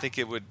mean, I think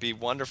it would be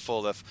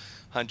wonderful if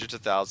hundreds of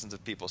thousands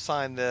of people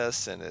signed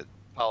this, and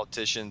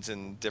politicians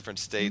in different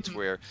states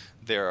where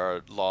there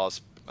are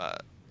laws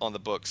on the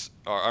books,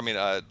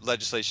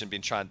 legislation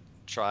being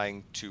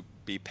trying to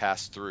be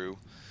passed through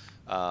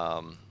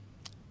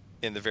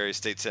in the various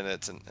state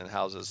senates and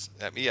houses.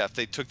 I mean, if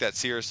they took that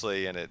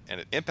seriously and it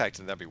impacted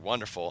them, that'd be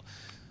wonderful.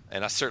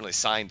 And I certainly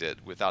signed it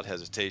without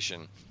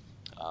hesitation.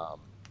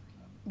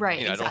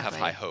 Right, exactly. I don't have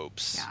high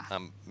hopes. Yeah.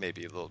 I'm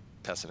maybe a little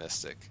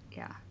pessimistic.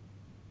 Yeah.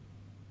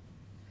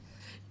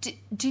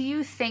 Do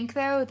you think,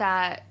 though,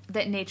 that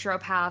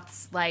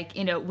naturopaths,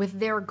 with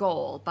their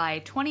goal by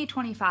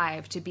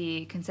 2025 to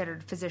be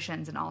considered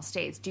physicians in all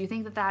states, do you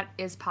think that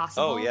is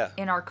possible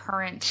in our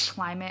current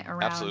climate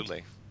around?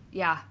 Absolutely.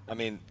 Yeah. I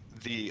mean,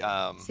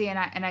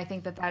 and I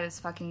think that is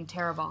fucking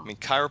terrible. I mean,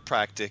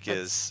 chiropractic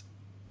is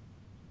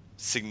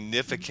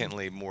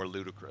significantly more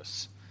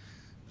ludicrous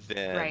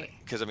than...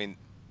 Because, I mean...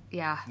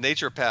 Yeah.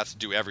 Naturopaths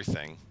do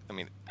everything. I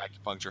mean,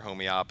 acupuncture,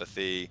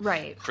 homeopathy,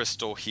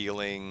 crystal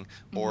healing,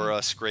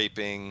 aura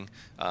scraping,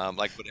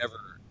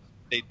 whatever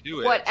they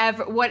do it.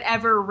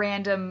 Whatever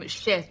random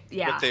shit.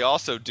 Yeah. But they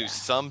also do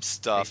some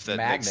stuff like that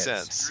magnets.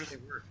 makes sense. How do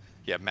they work?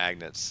 Yeah,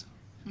 magnets.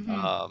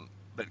 Mm-hmm.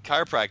 But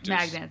chiropractors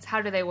Magnets.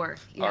 How do they work?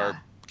 Yeah.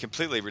 are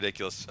completely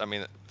ridiculous. I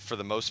mean, for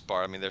the most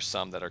part, I mean, there's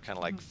some that are kind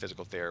of like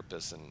physical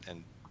therapists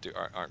and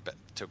aren't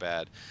too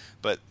bad,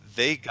 but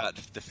they got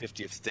the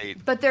 50th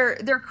state. But they're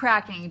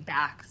cracking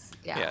backs.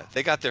 Yeah. Yeah,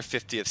 they got their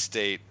 50th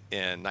state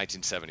in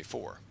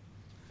 1974.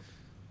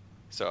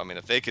 So I mean,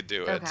 if they could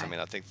do it, Okay. I mean,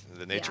 I think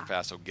the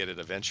naturopaths will get it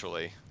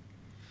eventually.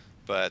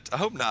 But I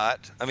hope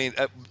not. I mean,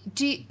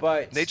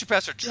 But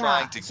naturopaths are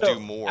trying to So, do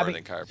more I mean,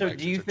 than chiropractors. so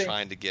do you They're think-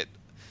 trying to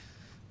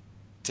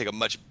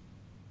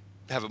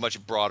have a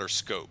much broader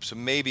scope. So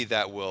maybe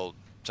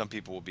some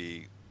people will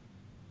be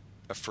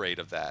afraid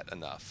of that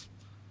enough.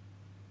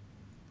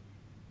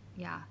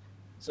 Yeah.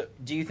 So,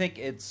 do you think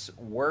it's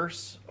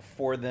worse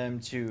for them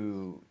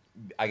to,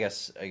 I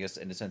guess,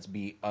 in a sense,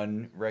 be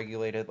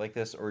unregulated like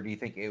this, or do you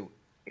think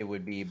it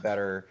would be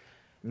better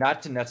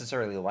not to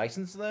necessarily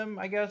license them,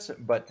 I guess,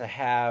 but to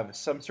have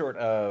some sort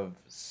of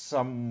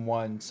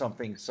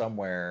something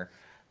somewhere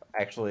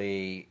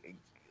actually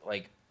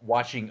like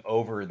watching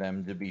over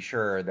them to be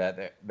sure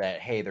that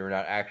hey, they're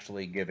not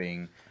actually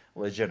giving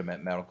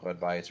legitimate medical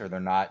advice, or they're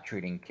not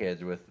treating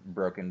kids with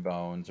broken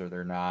bones, or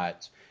they're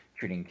not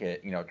treating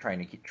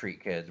trying to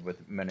treat kids with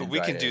meningitis.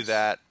 But we can do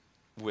that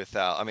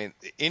without, I mean,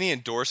 any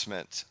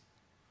endorsement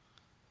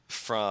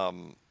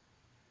from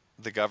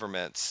the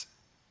government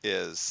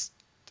is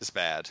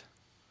bad.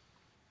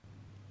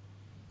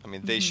 I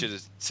mean, they should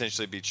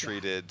essentially be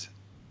treated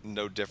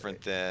no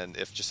different than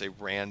if just a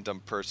random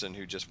person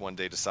who just one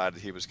day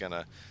decided he was going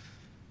to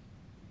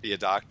be a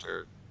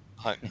doctor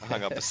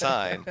hung up a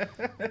sign.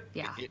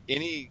 Yeah.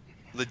 Any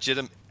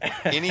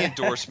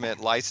endorsement,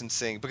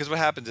 licensing, because what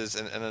happens is,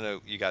 and I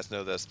know you guys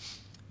know this,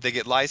 they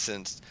get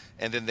licensed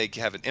and then they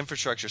have an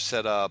infrastructure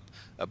set up,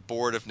 a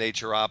board of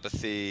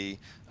naturopathy,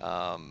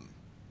 all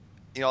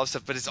this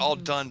stuff, but it's all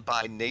done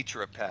by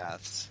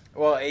naturopaths.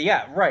 Well,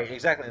 yeah, right,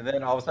 exactly. And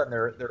then all of a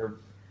sudden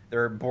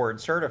they're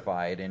board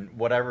certified, and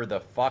whatever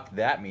the fuck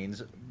that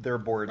means, they're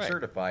board Right.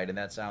 certified, and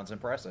that sounds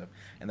impressive.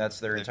 And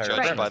that's their They're entire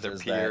judged premise, by their is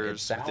that it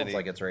peers. sounds Then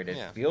like it's right. It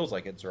yeah. feels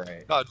like it's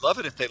right. No, I'd love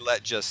it if they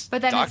let just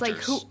But then it's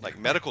doctors, like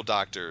medical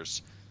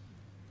doctors,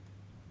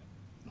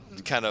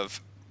 kind of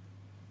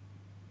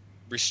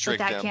restrict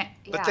that them. can't-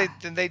 But yeah.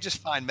 then they just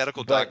find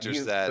medical But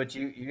doctors But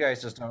you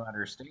guys just don't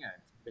understand.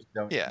 You just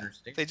don't yeah,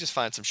 understand. they just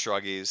find some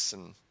shruggies,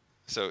 and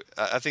so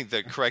I think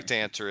the correct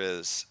answer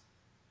is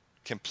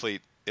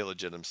complete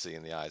illegitimacy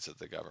in the eyes of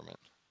the government.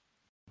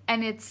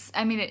 And it's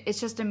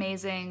just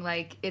amazing.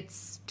 Like,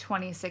 it's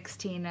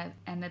 2016,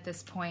 and at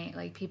this point,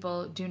 like,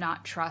 people do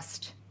not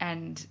trust,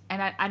 and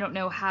I don't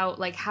know how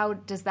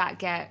does that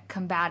get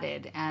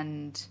combated?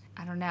 And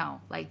I don't know,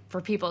 like,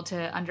 for people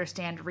to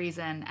understand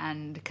reason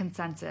and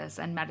consensus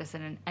and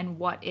medicine and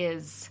what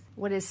is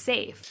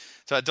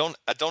safe. So I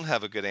don't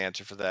have a good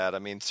answer for that. I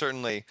mean,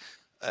 certainly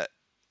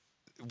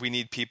we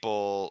need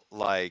people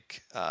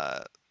like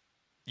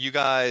you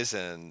guys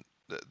and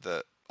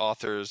the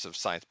authors of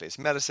science-based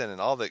medicine and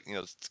all the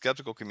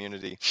skeptical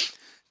community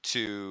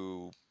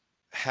to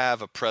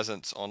have a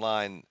presence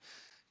online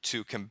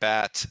to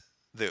combat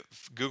the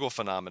Google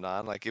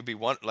phenomenon. Like, it'd be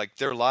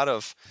there are a lot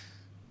of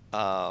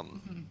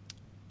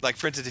like,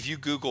 for instance, if you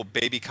Google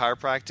baby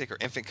chiropractic or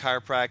infant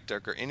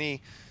chiropractic or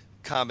any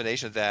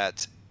combination of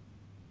that,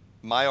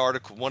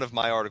 one of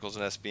my articles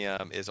in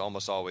SBM is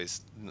almost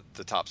always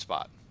the top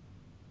spot.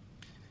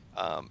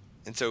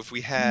 And so if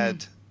we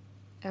had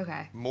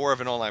Okay. more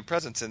of an online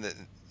presence,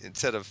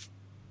 instead of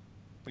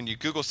when you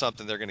Google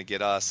something, they're going to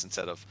get us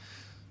instead of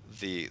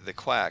the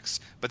quacks.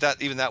 But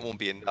that won't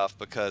be enough,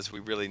 because we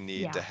really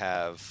need to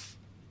have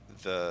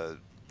the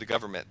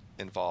government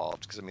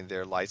involved, because I mean,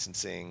 they're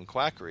licensing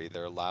quackery,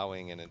 they're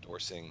allowing and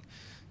endorsing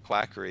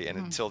quackery, and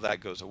until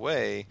that goes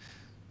away,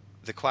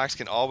 the quacks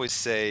can always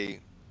say,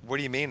 "What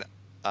do you mean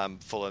I'm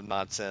full of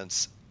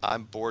nonsense?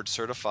 I'm board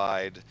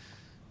certified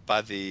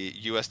by the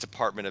U.S.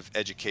 Department of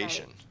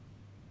Education. Right.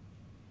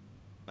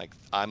 Like,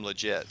 I'm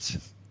legit."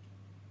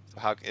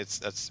 So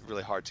that's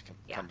really hard to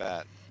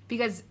combat.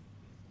 Because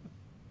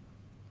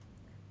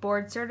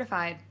board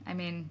certified, I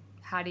mean,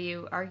 how do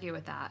you argue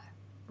with that,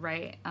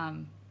 right?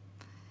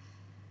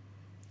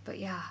 But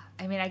yeah,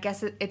 I mean, I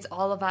guess it's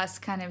all of us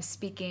kind of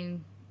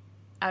speaking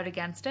out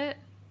against it,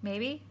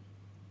 maybe,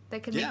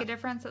 that could make a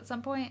difference at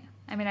some point.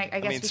 I mean, I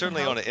guess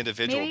certainly on an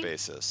individual maybe?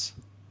 basis.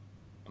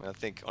 I mean, I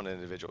think on an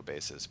individual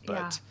basis,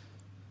 but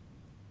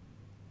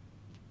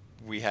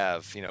we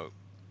have,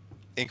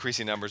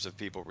 increasing numbers of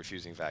people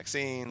refusing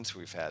vaccines.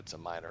 We've had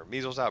some minor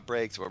measles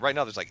outbreaks. Well, right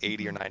now there's like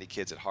 80 or 90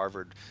 kids at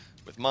Harvard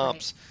with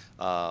mumps.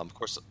 Right. Of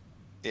course,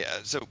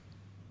 so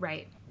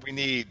we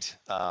need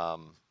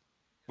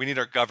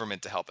our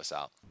government to help us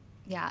out.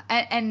 Yeah,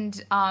 and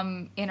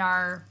in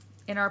our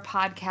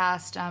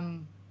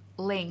podcast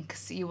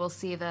links, you will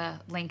see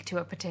the link to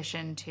a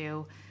petition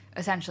to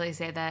essentially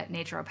say that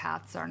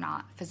naturopaths are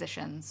not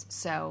physicians.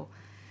 So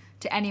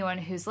to anyone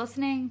who's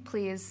listening,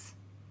 please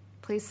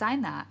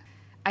sign that.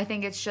 I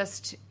think it's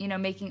just,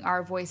 making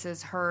our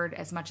voices heard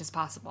as much as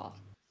possible.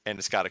 And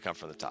it's got to come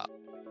from the top.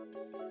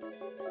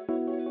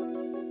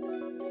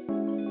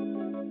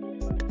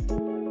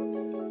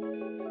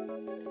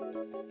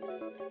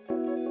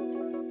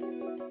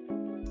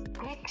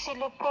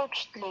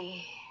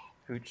 Huitzilopochtli.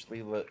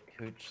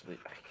 Huitzilopochtli.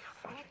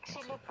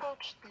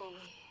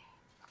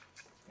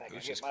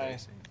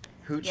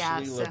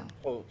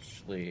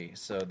 Huitzilopochtli.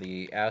 So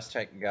the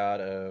Aztec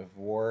god of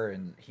war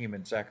and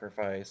human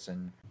sacrifice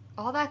and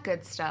all that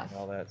good stuff.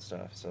 All that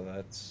stuff. So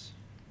that's...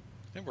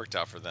 It worked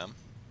out for them.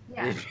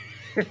 Yeah.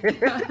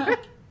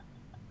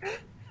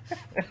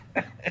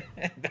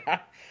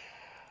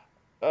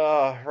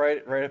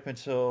 Right up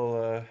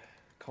until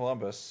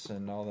Columbus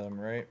and all them,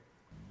 right?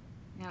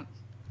 Yep.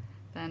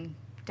 Then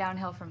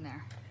downhill from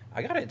there.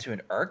 I got into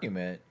an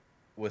argument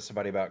with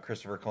somebody about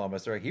Christopher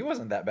Columbus. They're like, he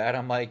wasn't that bad.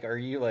 I'm like, are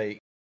you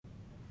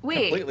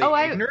completely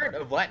ignorant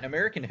of Latin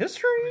American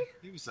history?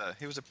 He was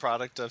a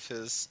product of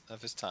his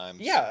times.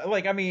 Yeah,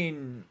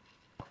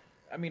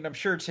 I'm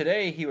sure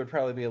today he would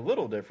probably be a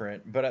little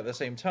different, but at the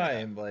same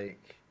time,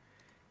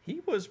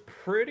 he was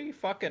pretty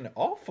fucking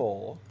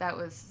awful.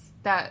 That's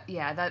not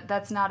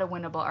a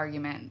winnable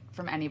argument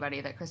from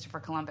anybody that Christopher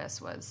Columbus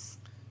was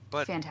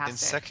fantastic. In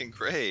second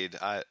grade,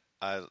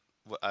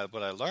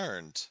 what I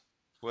learned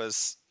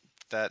was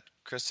that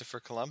Christopher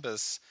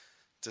Columbus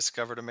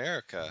discovered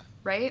America.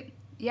 Right?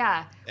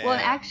 Yeah. Well,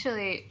 and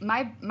actually,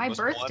 my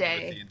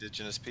birthday with the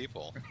indigenous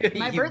people.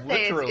 My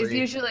birthday is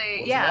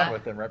usually was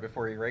with them right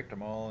before he raped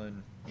them all,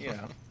 and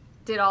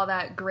did all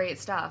that great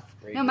stuff.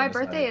 No, my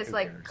birthday is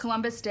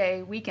Columbus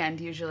Day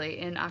weekend usually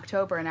in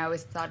October, and I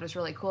always thought it was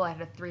really cool. I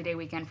had a 3-day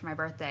weekend for my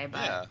birthday,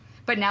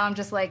 but now I'm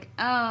just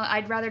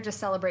I'd rather just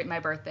celebrate my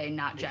birthday,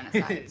 not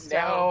genocide.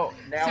 Now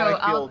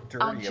I feel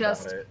dirty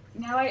about it.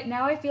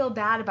 Now I feel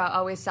bad about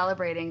always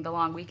celebrating the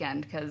long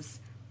weekend because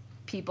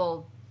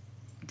people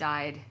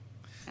died.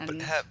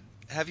 But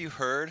have you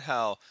heard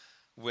how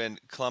when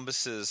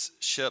Columbus's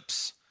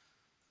ships,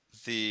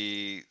 it's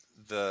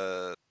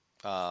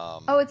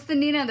the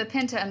Nina, the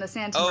Pinta, and the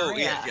Santa Maria. Oh,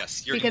 yeah,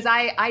 yes. You're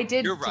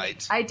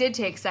right. I did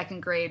take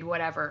second grade,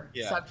 whatever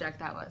subject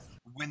that was.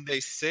 When they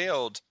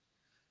sailed,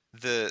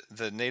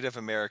 the Native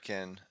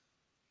American,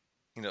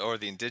 or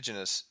the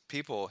indigenous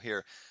people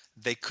here,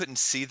 they couldn't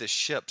see the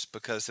ships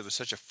because it was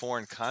such a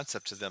foreign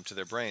concept to them, to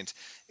their brains.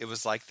 It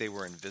was like they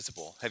were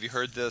invisible. Have you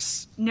heard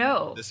this?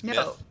 No.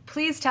 Myth?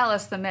 Please tell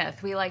us the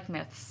myth. We like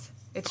myths.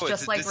 It's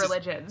just like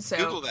religion. So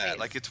Google that.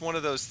 Please. It's one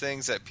of those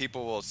things that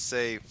people will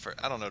say for,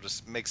 I don't know,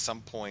 just make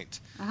some point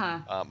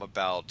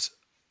about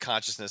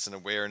consciousness and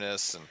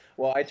awareness. And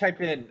well, I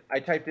typed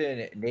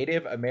in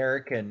Native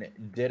American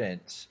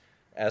didn't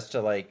as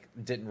to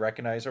didn't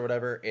recognize or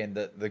whatever, and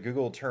the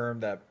Google term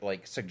that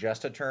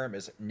suggested term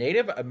is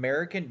Native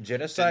American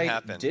genocide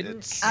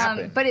didn't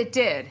happen. But it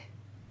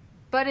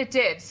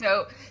did.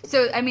 So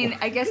I mean,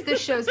 I guess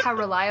this shows how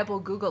reliable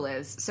Google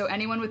is. So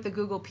anyone with the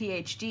Google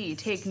PhD,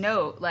 take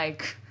note.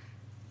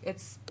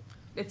 It's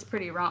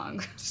pretty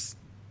wrong.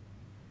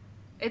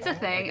 It's a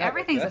thing. God,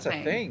 everything's that's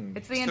a thing.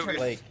 It's the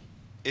internet.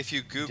 If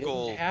you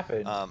Google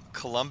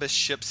Columbus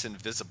ships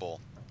invisible,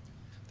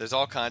 there's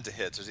all kinds of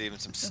hits. There's even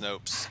some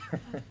Snopes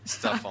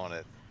stuff on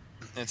it.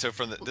 And so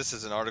this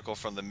is an article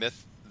from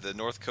the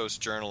North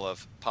Coast Journal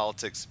of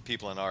Politics,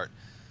 People and Art,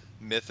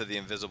 Myth of the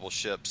Invisible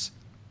Ships.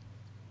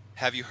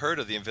 Have you heard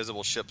of the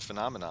invisible ships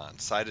phenomenon?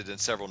 Cited in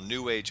several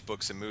New Age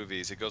books and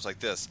movies. It goes like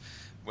this.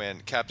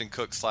 When Captain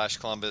Cook /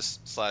 Columbus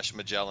 /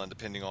 Magellan,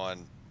 depending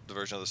on the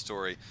version of the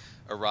story,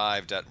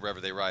 arrived at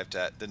wherever they arrived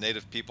at, the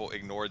native people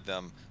ignored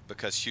them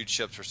because huge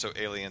ships were so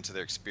alien to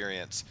their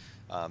experience.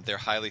 Their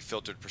highly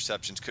filtered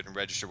perceptions couldn't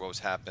register what was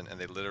happening, and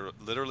they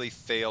literally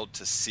failed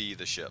to see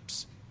the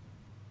ships.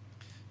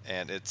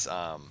 And it's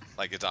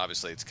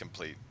it's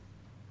complete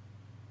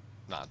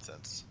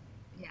nonsense.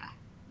 Yeah.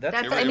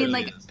 That's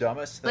the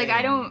dumbest thing.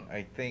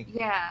 I think.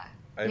 Yeah.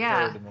 I've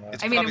heard in the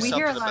last we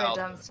hear a lot of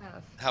dumb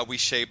stuff. How we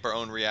shape our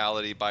own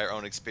reality by our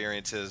own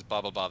experiences.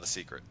 Blah blah blah. The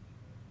secret.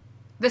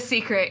 The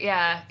secret.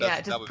 Yeah.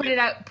 Just put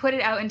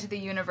it out into the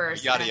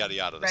universe. Yada yada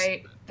yada.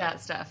 Right.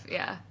 That stuff.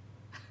 Yeah.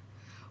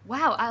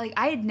 Wow.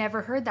 I had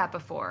never heard that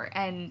before,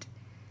 and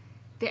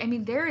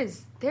there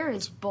is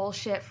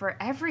bullshit for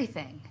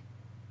everything.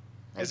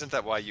 Isn't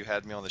that why you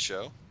had me on the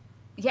show?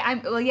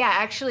 Yeah,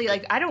 actually,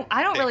 I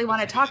don't really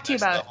want to talk to you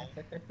about.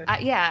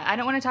 I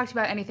don't want to talk to you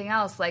about anything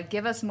else.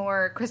 Give us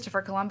more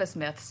Christopher Columbus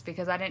myths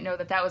because I didn't know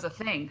that was a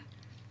thing,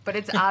 but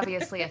it's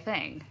obviously a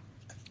thing.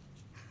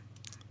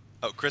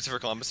 Oh, Christopher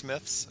Columbus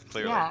myths,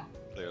 clearly. Yeah.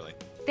 Clearly.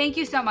 Thank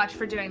you so much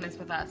for doing this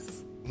with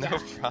us. No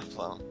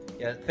problem.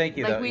 Yeah, thank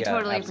you. We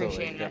totally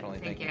appreciate it. Definitely,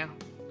 thank you.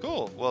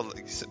 Cool. Well,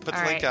 put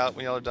the link out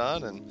when y'all are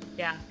done, and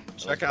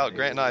check out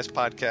Grant and I's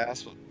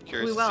podcast. We're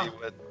curious to see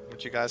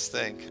what you guys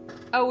think.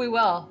 Oh, we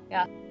will.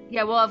 Yeah.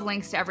 Yeah, we'll have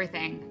links to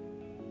everything.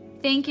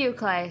 Thank you,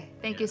 Clay.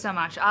 Thank you so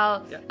much.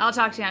 I'll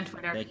talk to you on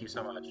Twitter. Thank you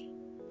so much.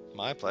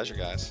 My pleasure,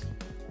 guys.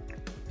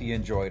 If you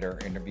enjoyed our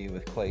interview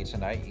with Clay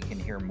tonight, you can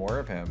hear more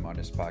of him on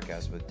his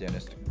podcast with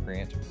dentist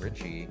Grant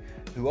Ritchey,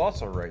 who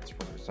also writes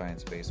for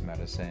Science-Based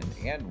Medicine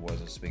and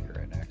was a speaker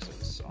at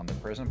Nexus on the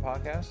Prism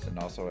Podcast and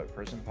also at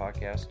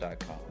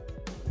prismpodcast.com.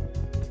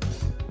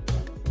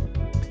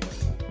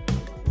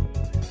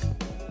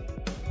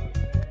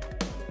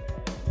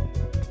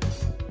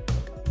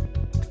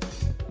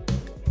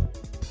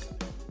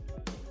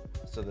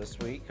 So this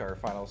week, our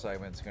final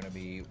segment is going to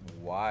be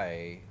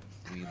why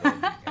we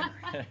love the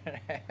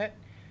internet.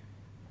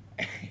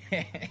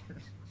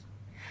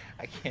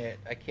 I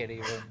can't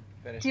even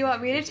finish. Do you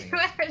want me to do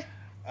it?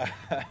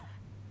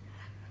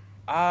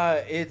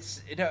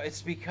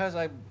 It's because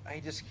I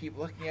just keep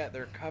looking at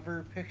their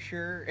cover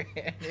picture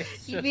and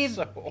it's You just mean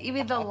so you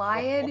mean the awful.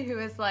 lion who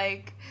is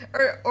like,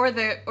 or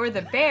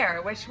the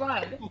bear? Which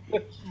one?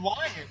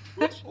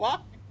 Which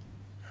lion?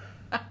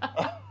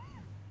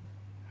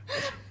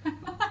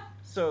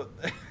 So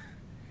the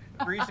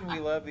reason we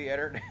love the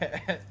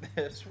internet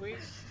this week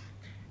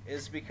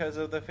is because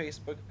of the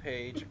Facebook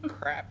page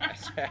Crap.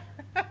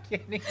 I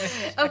can't even-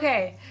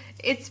 Okay,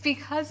 it's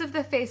because of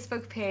the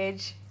Facebook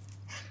page.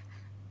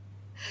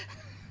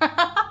 No,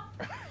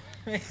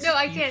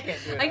 I You can't. do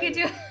it I can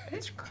do either.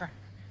 It's crap.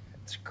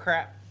 It's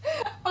crap.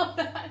 Hold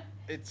on.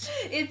 It's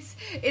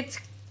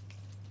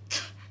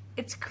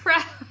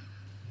crap.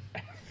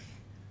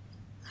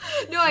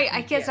 No, I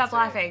can't can't stop say it.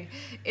 laughing.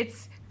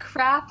 It's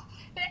crap.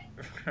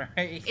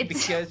 Right? It's-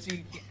 Because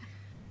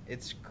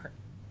it's crap.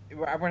 I'm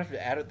gonna have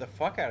to edit the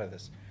fuck out of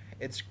this.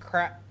 It's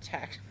crap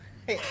tax.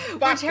 Hey, We're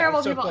fuck, terrible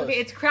I'm so people. close. Okay,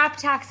 it's crap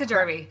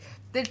taxidermy.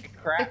 The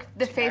Crap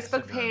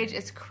Facebook taxidermy. page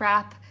is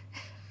crap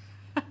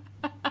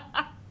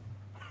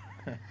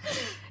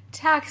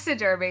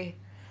taxidermy.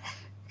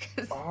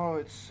 'Cause Oh,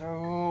 it's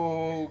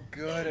so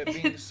good at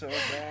being so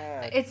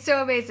bad. it's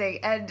so amazing,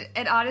 and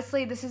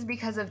honestly, this is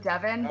because of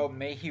Devin. Oh,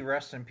 may he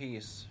rest in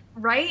peace.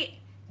 Right?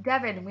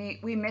 Devin,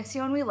 we miss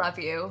you and we love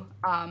you.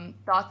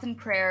 Thoughts and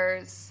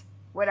prayers,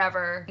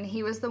 whatever. And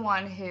he was the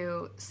one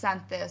who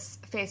sent this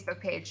Facebook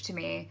page to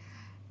me.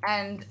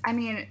 And I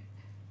mean,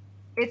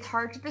 it's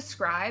hard to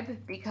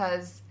describe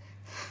because,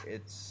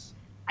 It's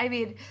I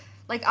mean,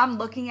 like I'm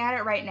looking at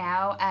it right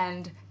now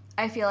and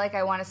I feel like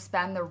I want to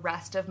spend the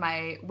rest of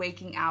my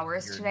waking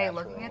hours Your today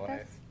natural looking at life.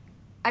 this.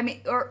 I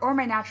mean, or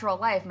my natural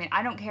life. I mean,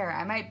 I don't care.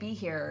 I might be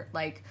here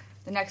like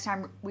the next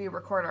time we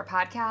record our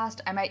podcast.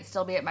 I might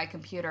still be at my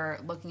computer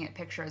looking at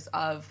pictures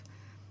of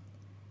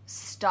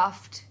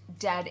stuffed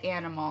dead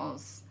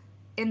animals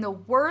in the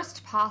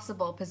worst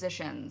possible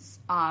positions.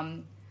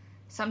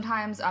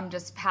 Sometimes I'm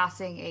just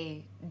passing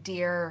a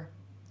deer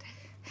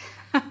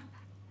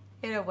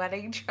in a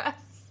wedding dress.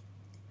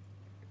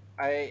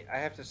 I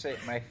have to say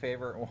my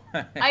favorite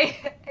one. I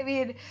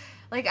mean,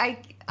 like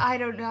I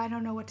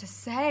don't know what to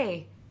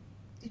say.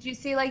 Did you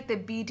see like the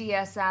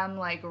BDSM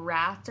like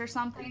rats or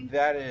something?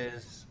 That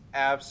is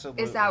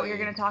absolutely. Is that what you're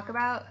going to talk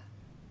about?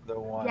 The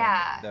one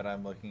Yeah. that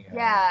I'm looking at.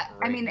 Yeah, I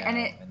right mean, and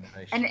now, it-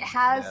 that and it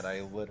has- that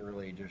I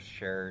literally just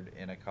shared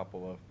in a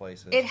couple of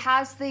places. It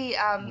has the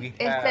We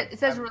it, have- it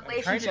says I'm trying to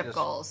relationship just-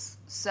 goals.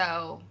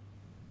 So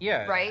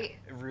Yeah. right?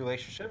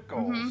 Relationship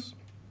goals. Mhm.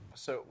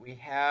 So we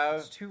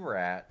have two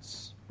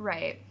rats.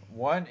 right.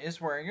 One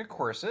is wearing a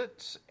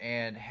corset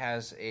and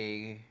has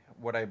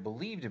what I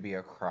believe to be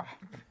a crop.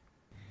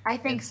 I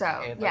think so.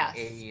 And Yes.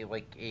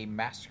 a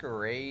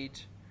masquerade,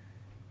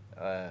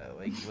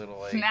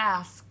 little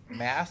Mask.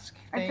 mask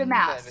It's a thing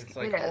mask. that it's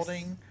like It is.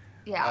 holding.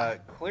 Yeah.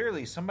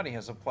 Clearly, somebody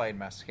has applied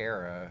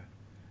mascara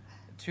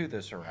to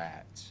this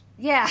rat.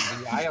 yeah.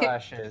 The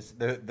eyelashes,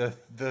 the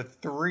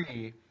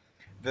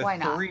Why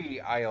not? three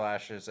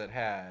eyelashes it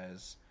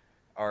has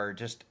are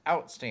just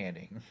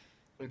outstanding.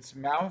 Its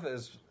mouth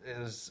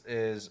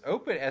is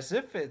open as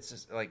if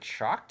it's like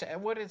shocked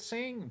at what it's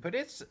seeing, but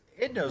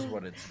it knows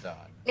what it's done.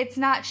 It's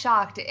not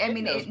shocked. I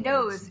mean, knows it what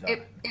knows. it's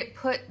done. It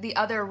put the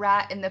other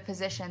rat in the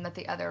position that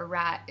the other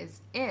rat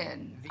is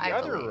in. The I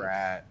other believe.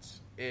 rat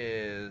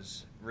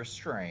is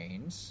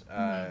restrained.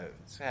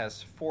 Mm-hmm.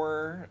 Has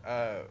four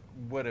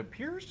what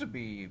appears to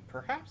be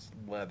perhaps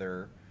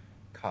leather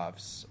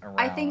cuffs around.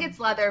 I think it's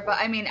leather, but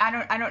I mean,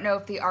 I don't know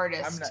if the I'm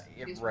artist not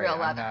used right, real I'm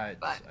leather, not-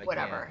 but I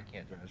whatever.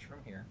 can't judge from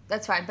here.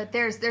 That's fine. But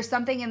there's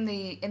something in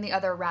the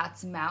other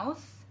rat's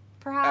mouth,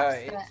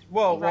 perhaps.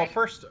 Well, right?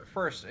 first,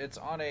 it's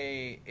on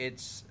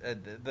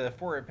the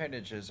four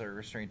appendages are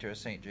restrained to a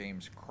St.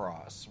 James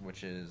cross,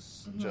 which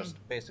is just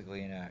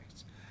basically an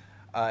X.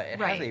 It has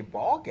Right. a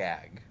ball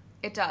gag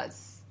It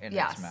does. in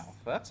Yes. its mouth.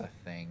 That's a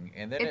thing,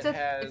 and then It's it a-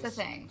 has it's a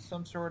thing.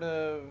 some sort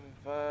of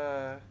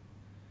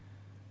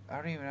I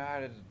don't even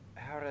know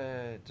how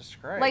to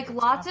describe. Like its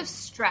lots mouth. of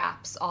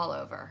straps all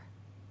over.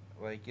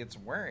 Like it's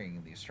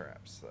wearing these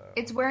straps though.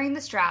 It's wearing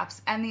the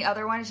straps, and the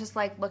other one is just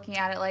like looking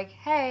at it like,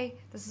 hey,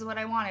 this is what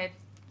I wanted.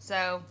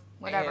 So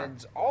whatever.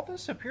 And all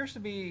this appears to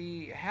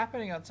be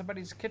happening on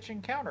somebody's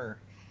kitchen counter.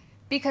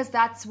 Because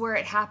that's where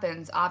it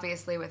happens,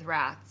 obviously, with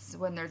rats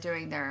when they're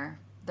doing their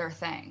their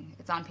thing.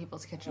 It's on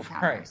people's kitchen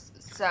counters.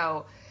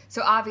 Right.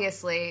 So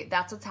obviously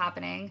that's what's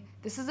happening.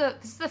 This is a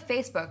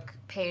Facebook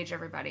page,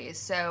 everybody.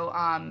 So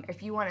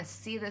if you want to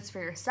see this for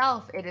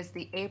yourself, it is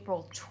the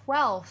April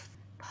 12th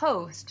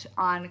post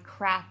on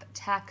crap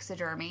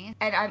taxidermy.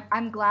 And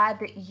I'm glad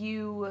that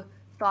you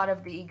thought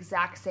of the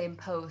exact same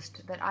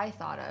post that I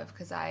thought of,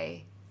 because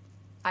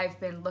I've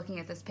been looking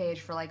at this page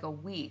for like a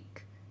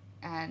week,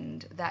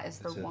 and that is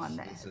the one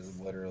that this is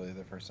literally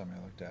the first time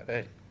I looked at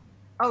it.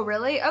 Oh,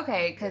 really?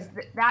 Okay, because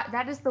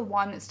that is the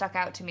one that stuck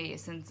out to me,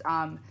 since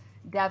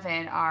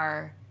Devin,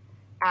 our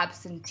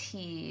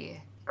absentee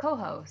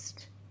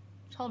co-host,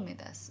 told me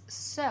this.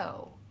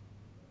 So,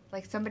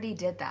 like, somebody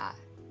did that.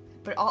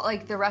 But all,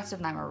 like, the rest of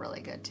them are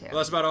really good too. Well,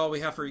 that's about all we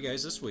have for you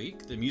guys this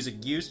week. The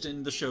music used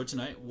in the show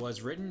tonight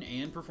was written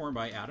and performed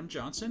by Adam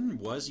Johnson,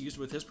 was used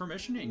with his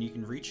permission, and you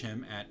can reach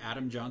him at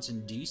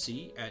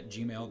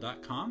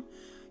adamjohnsondc@gmail.com.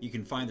 You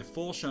can find the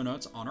full show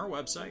notes on our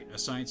website,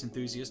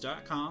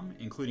 scienceenthusiast.com,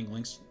 including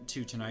links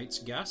to tonight's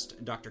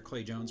guest, Dr.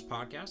 Clay Jones'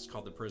 podcast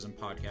called the Prism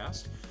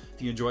Podcast.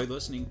 If you enjoyed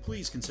listening,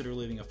 please consider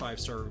leaving a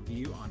 5-star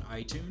review on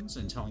iTunes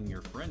and telling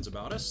your friends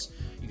about us.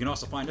 You can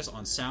also find us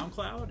on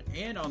SoundCloud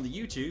and on the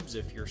YouTubes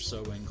if you're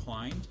so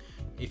inclined.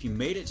 If you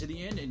made it to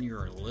the end and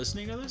you're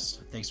listening to this,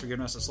 thanks for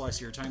giving us a slice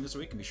of your time this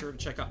week, and be sure to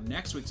check out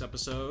next week's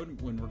episode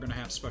when we're going to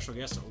have special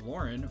guest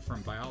Lauren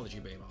from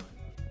Biology Babe on.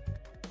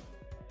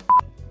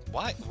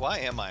 Why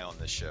am I on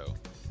this show?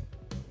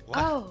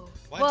 Why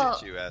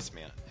did you ask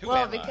me? Who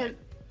am I?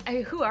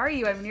 Who are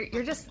you? I mean,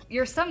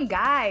 you're some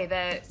guy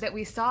that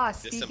we saw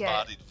speak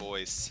disembodied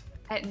voice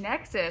at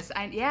Nexus,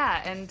 and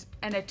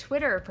a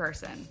Twitter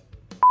person.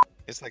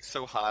 It's like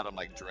so hot, I'm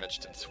like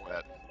drenched in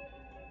sweat.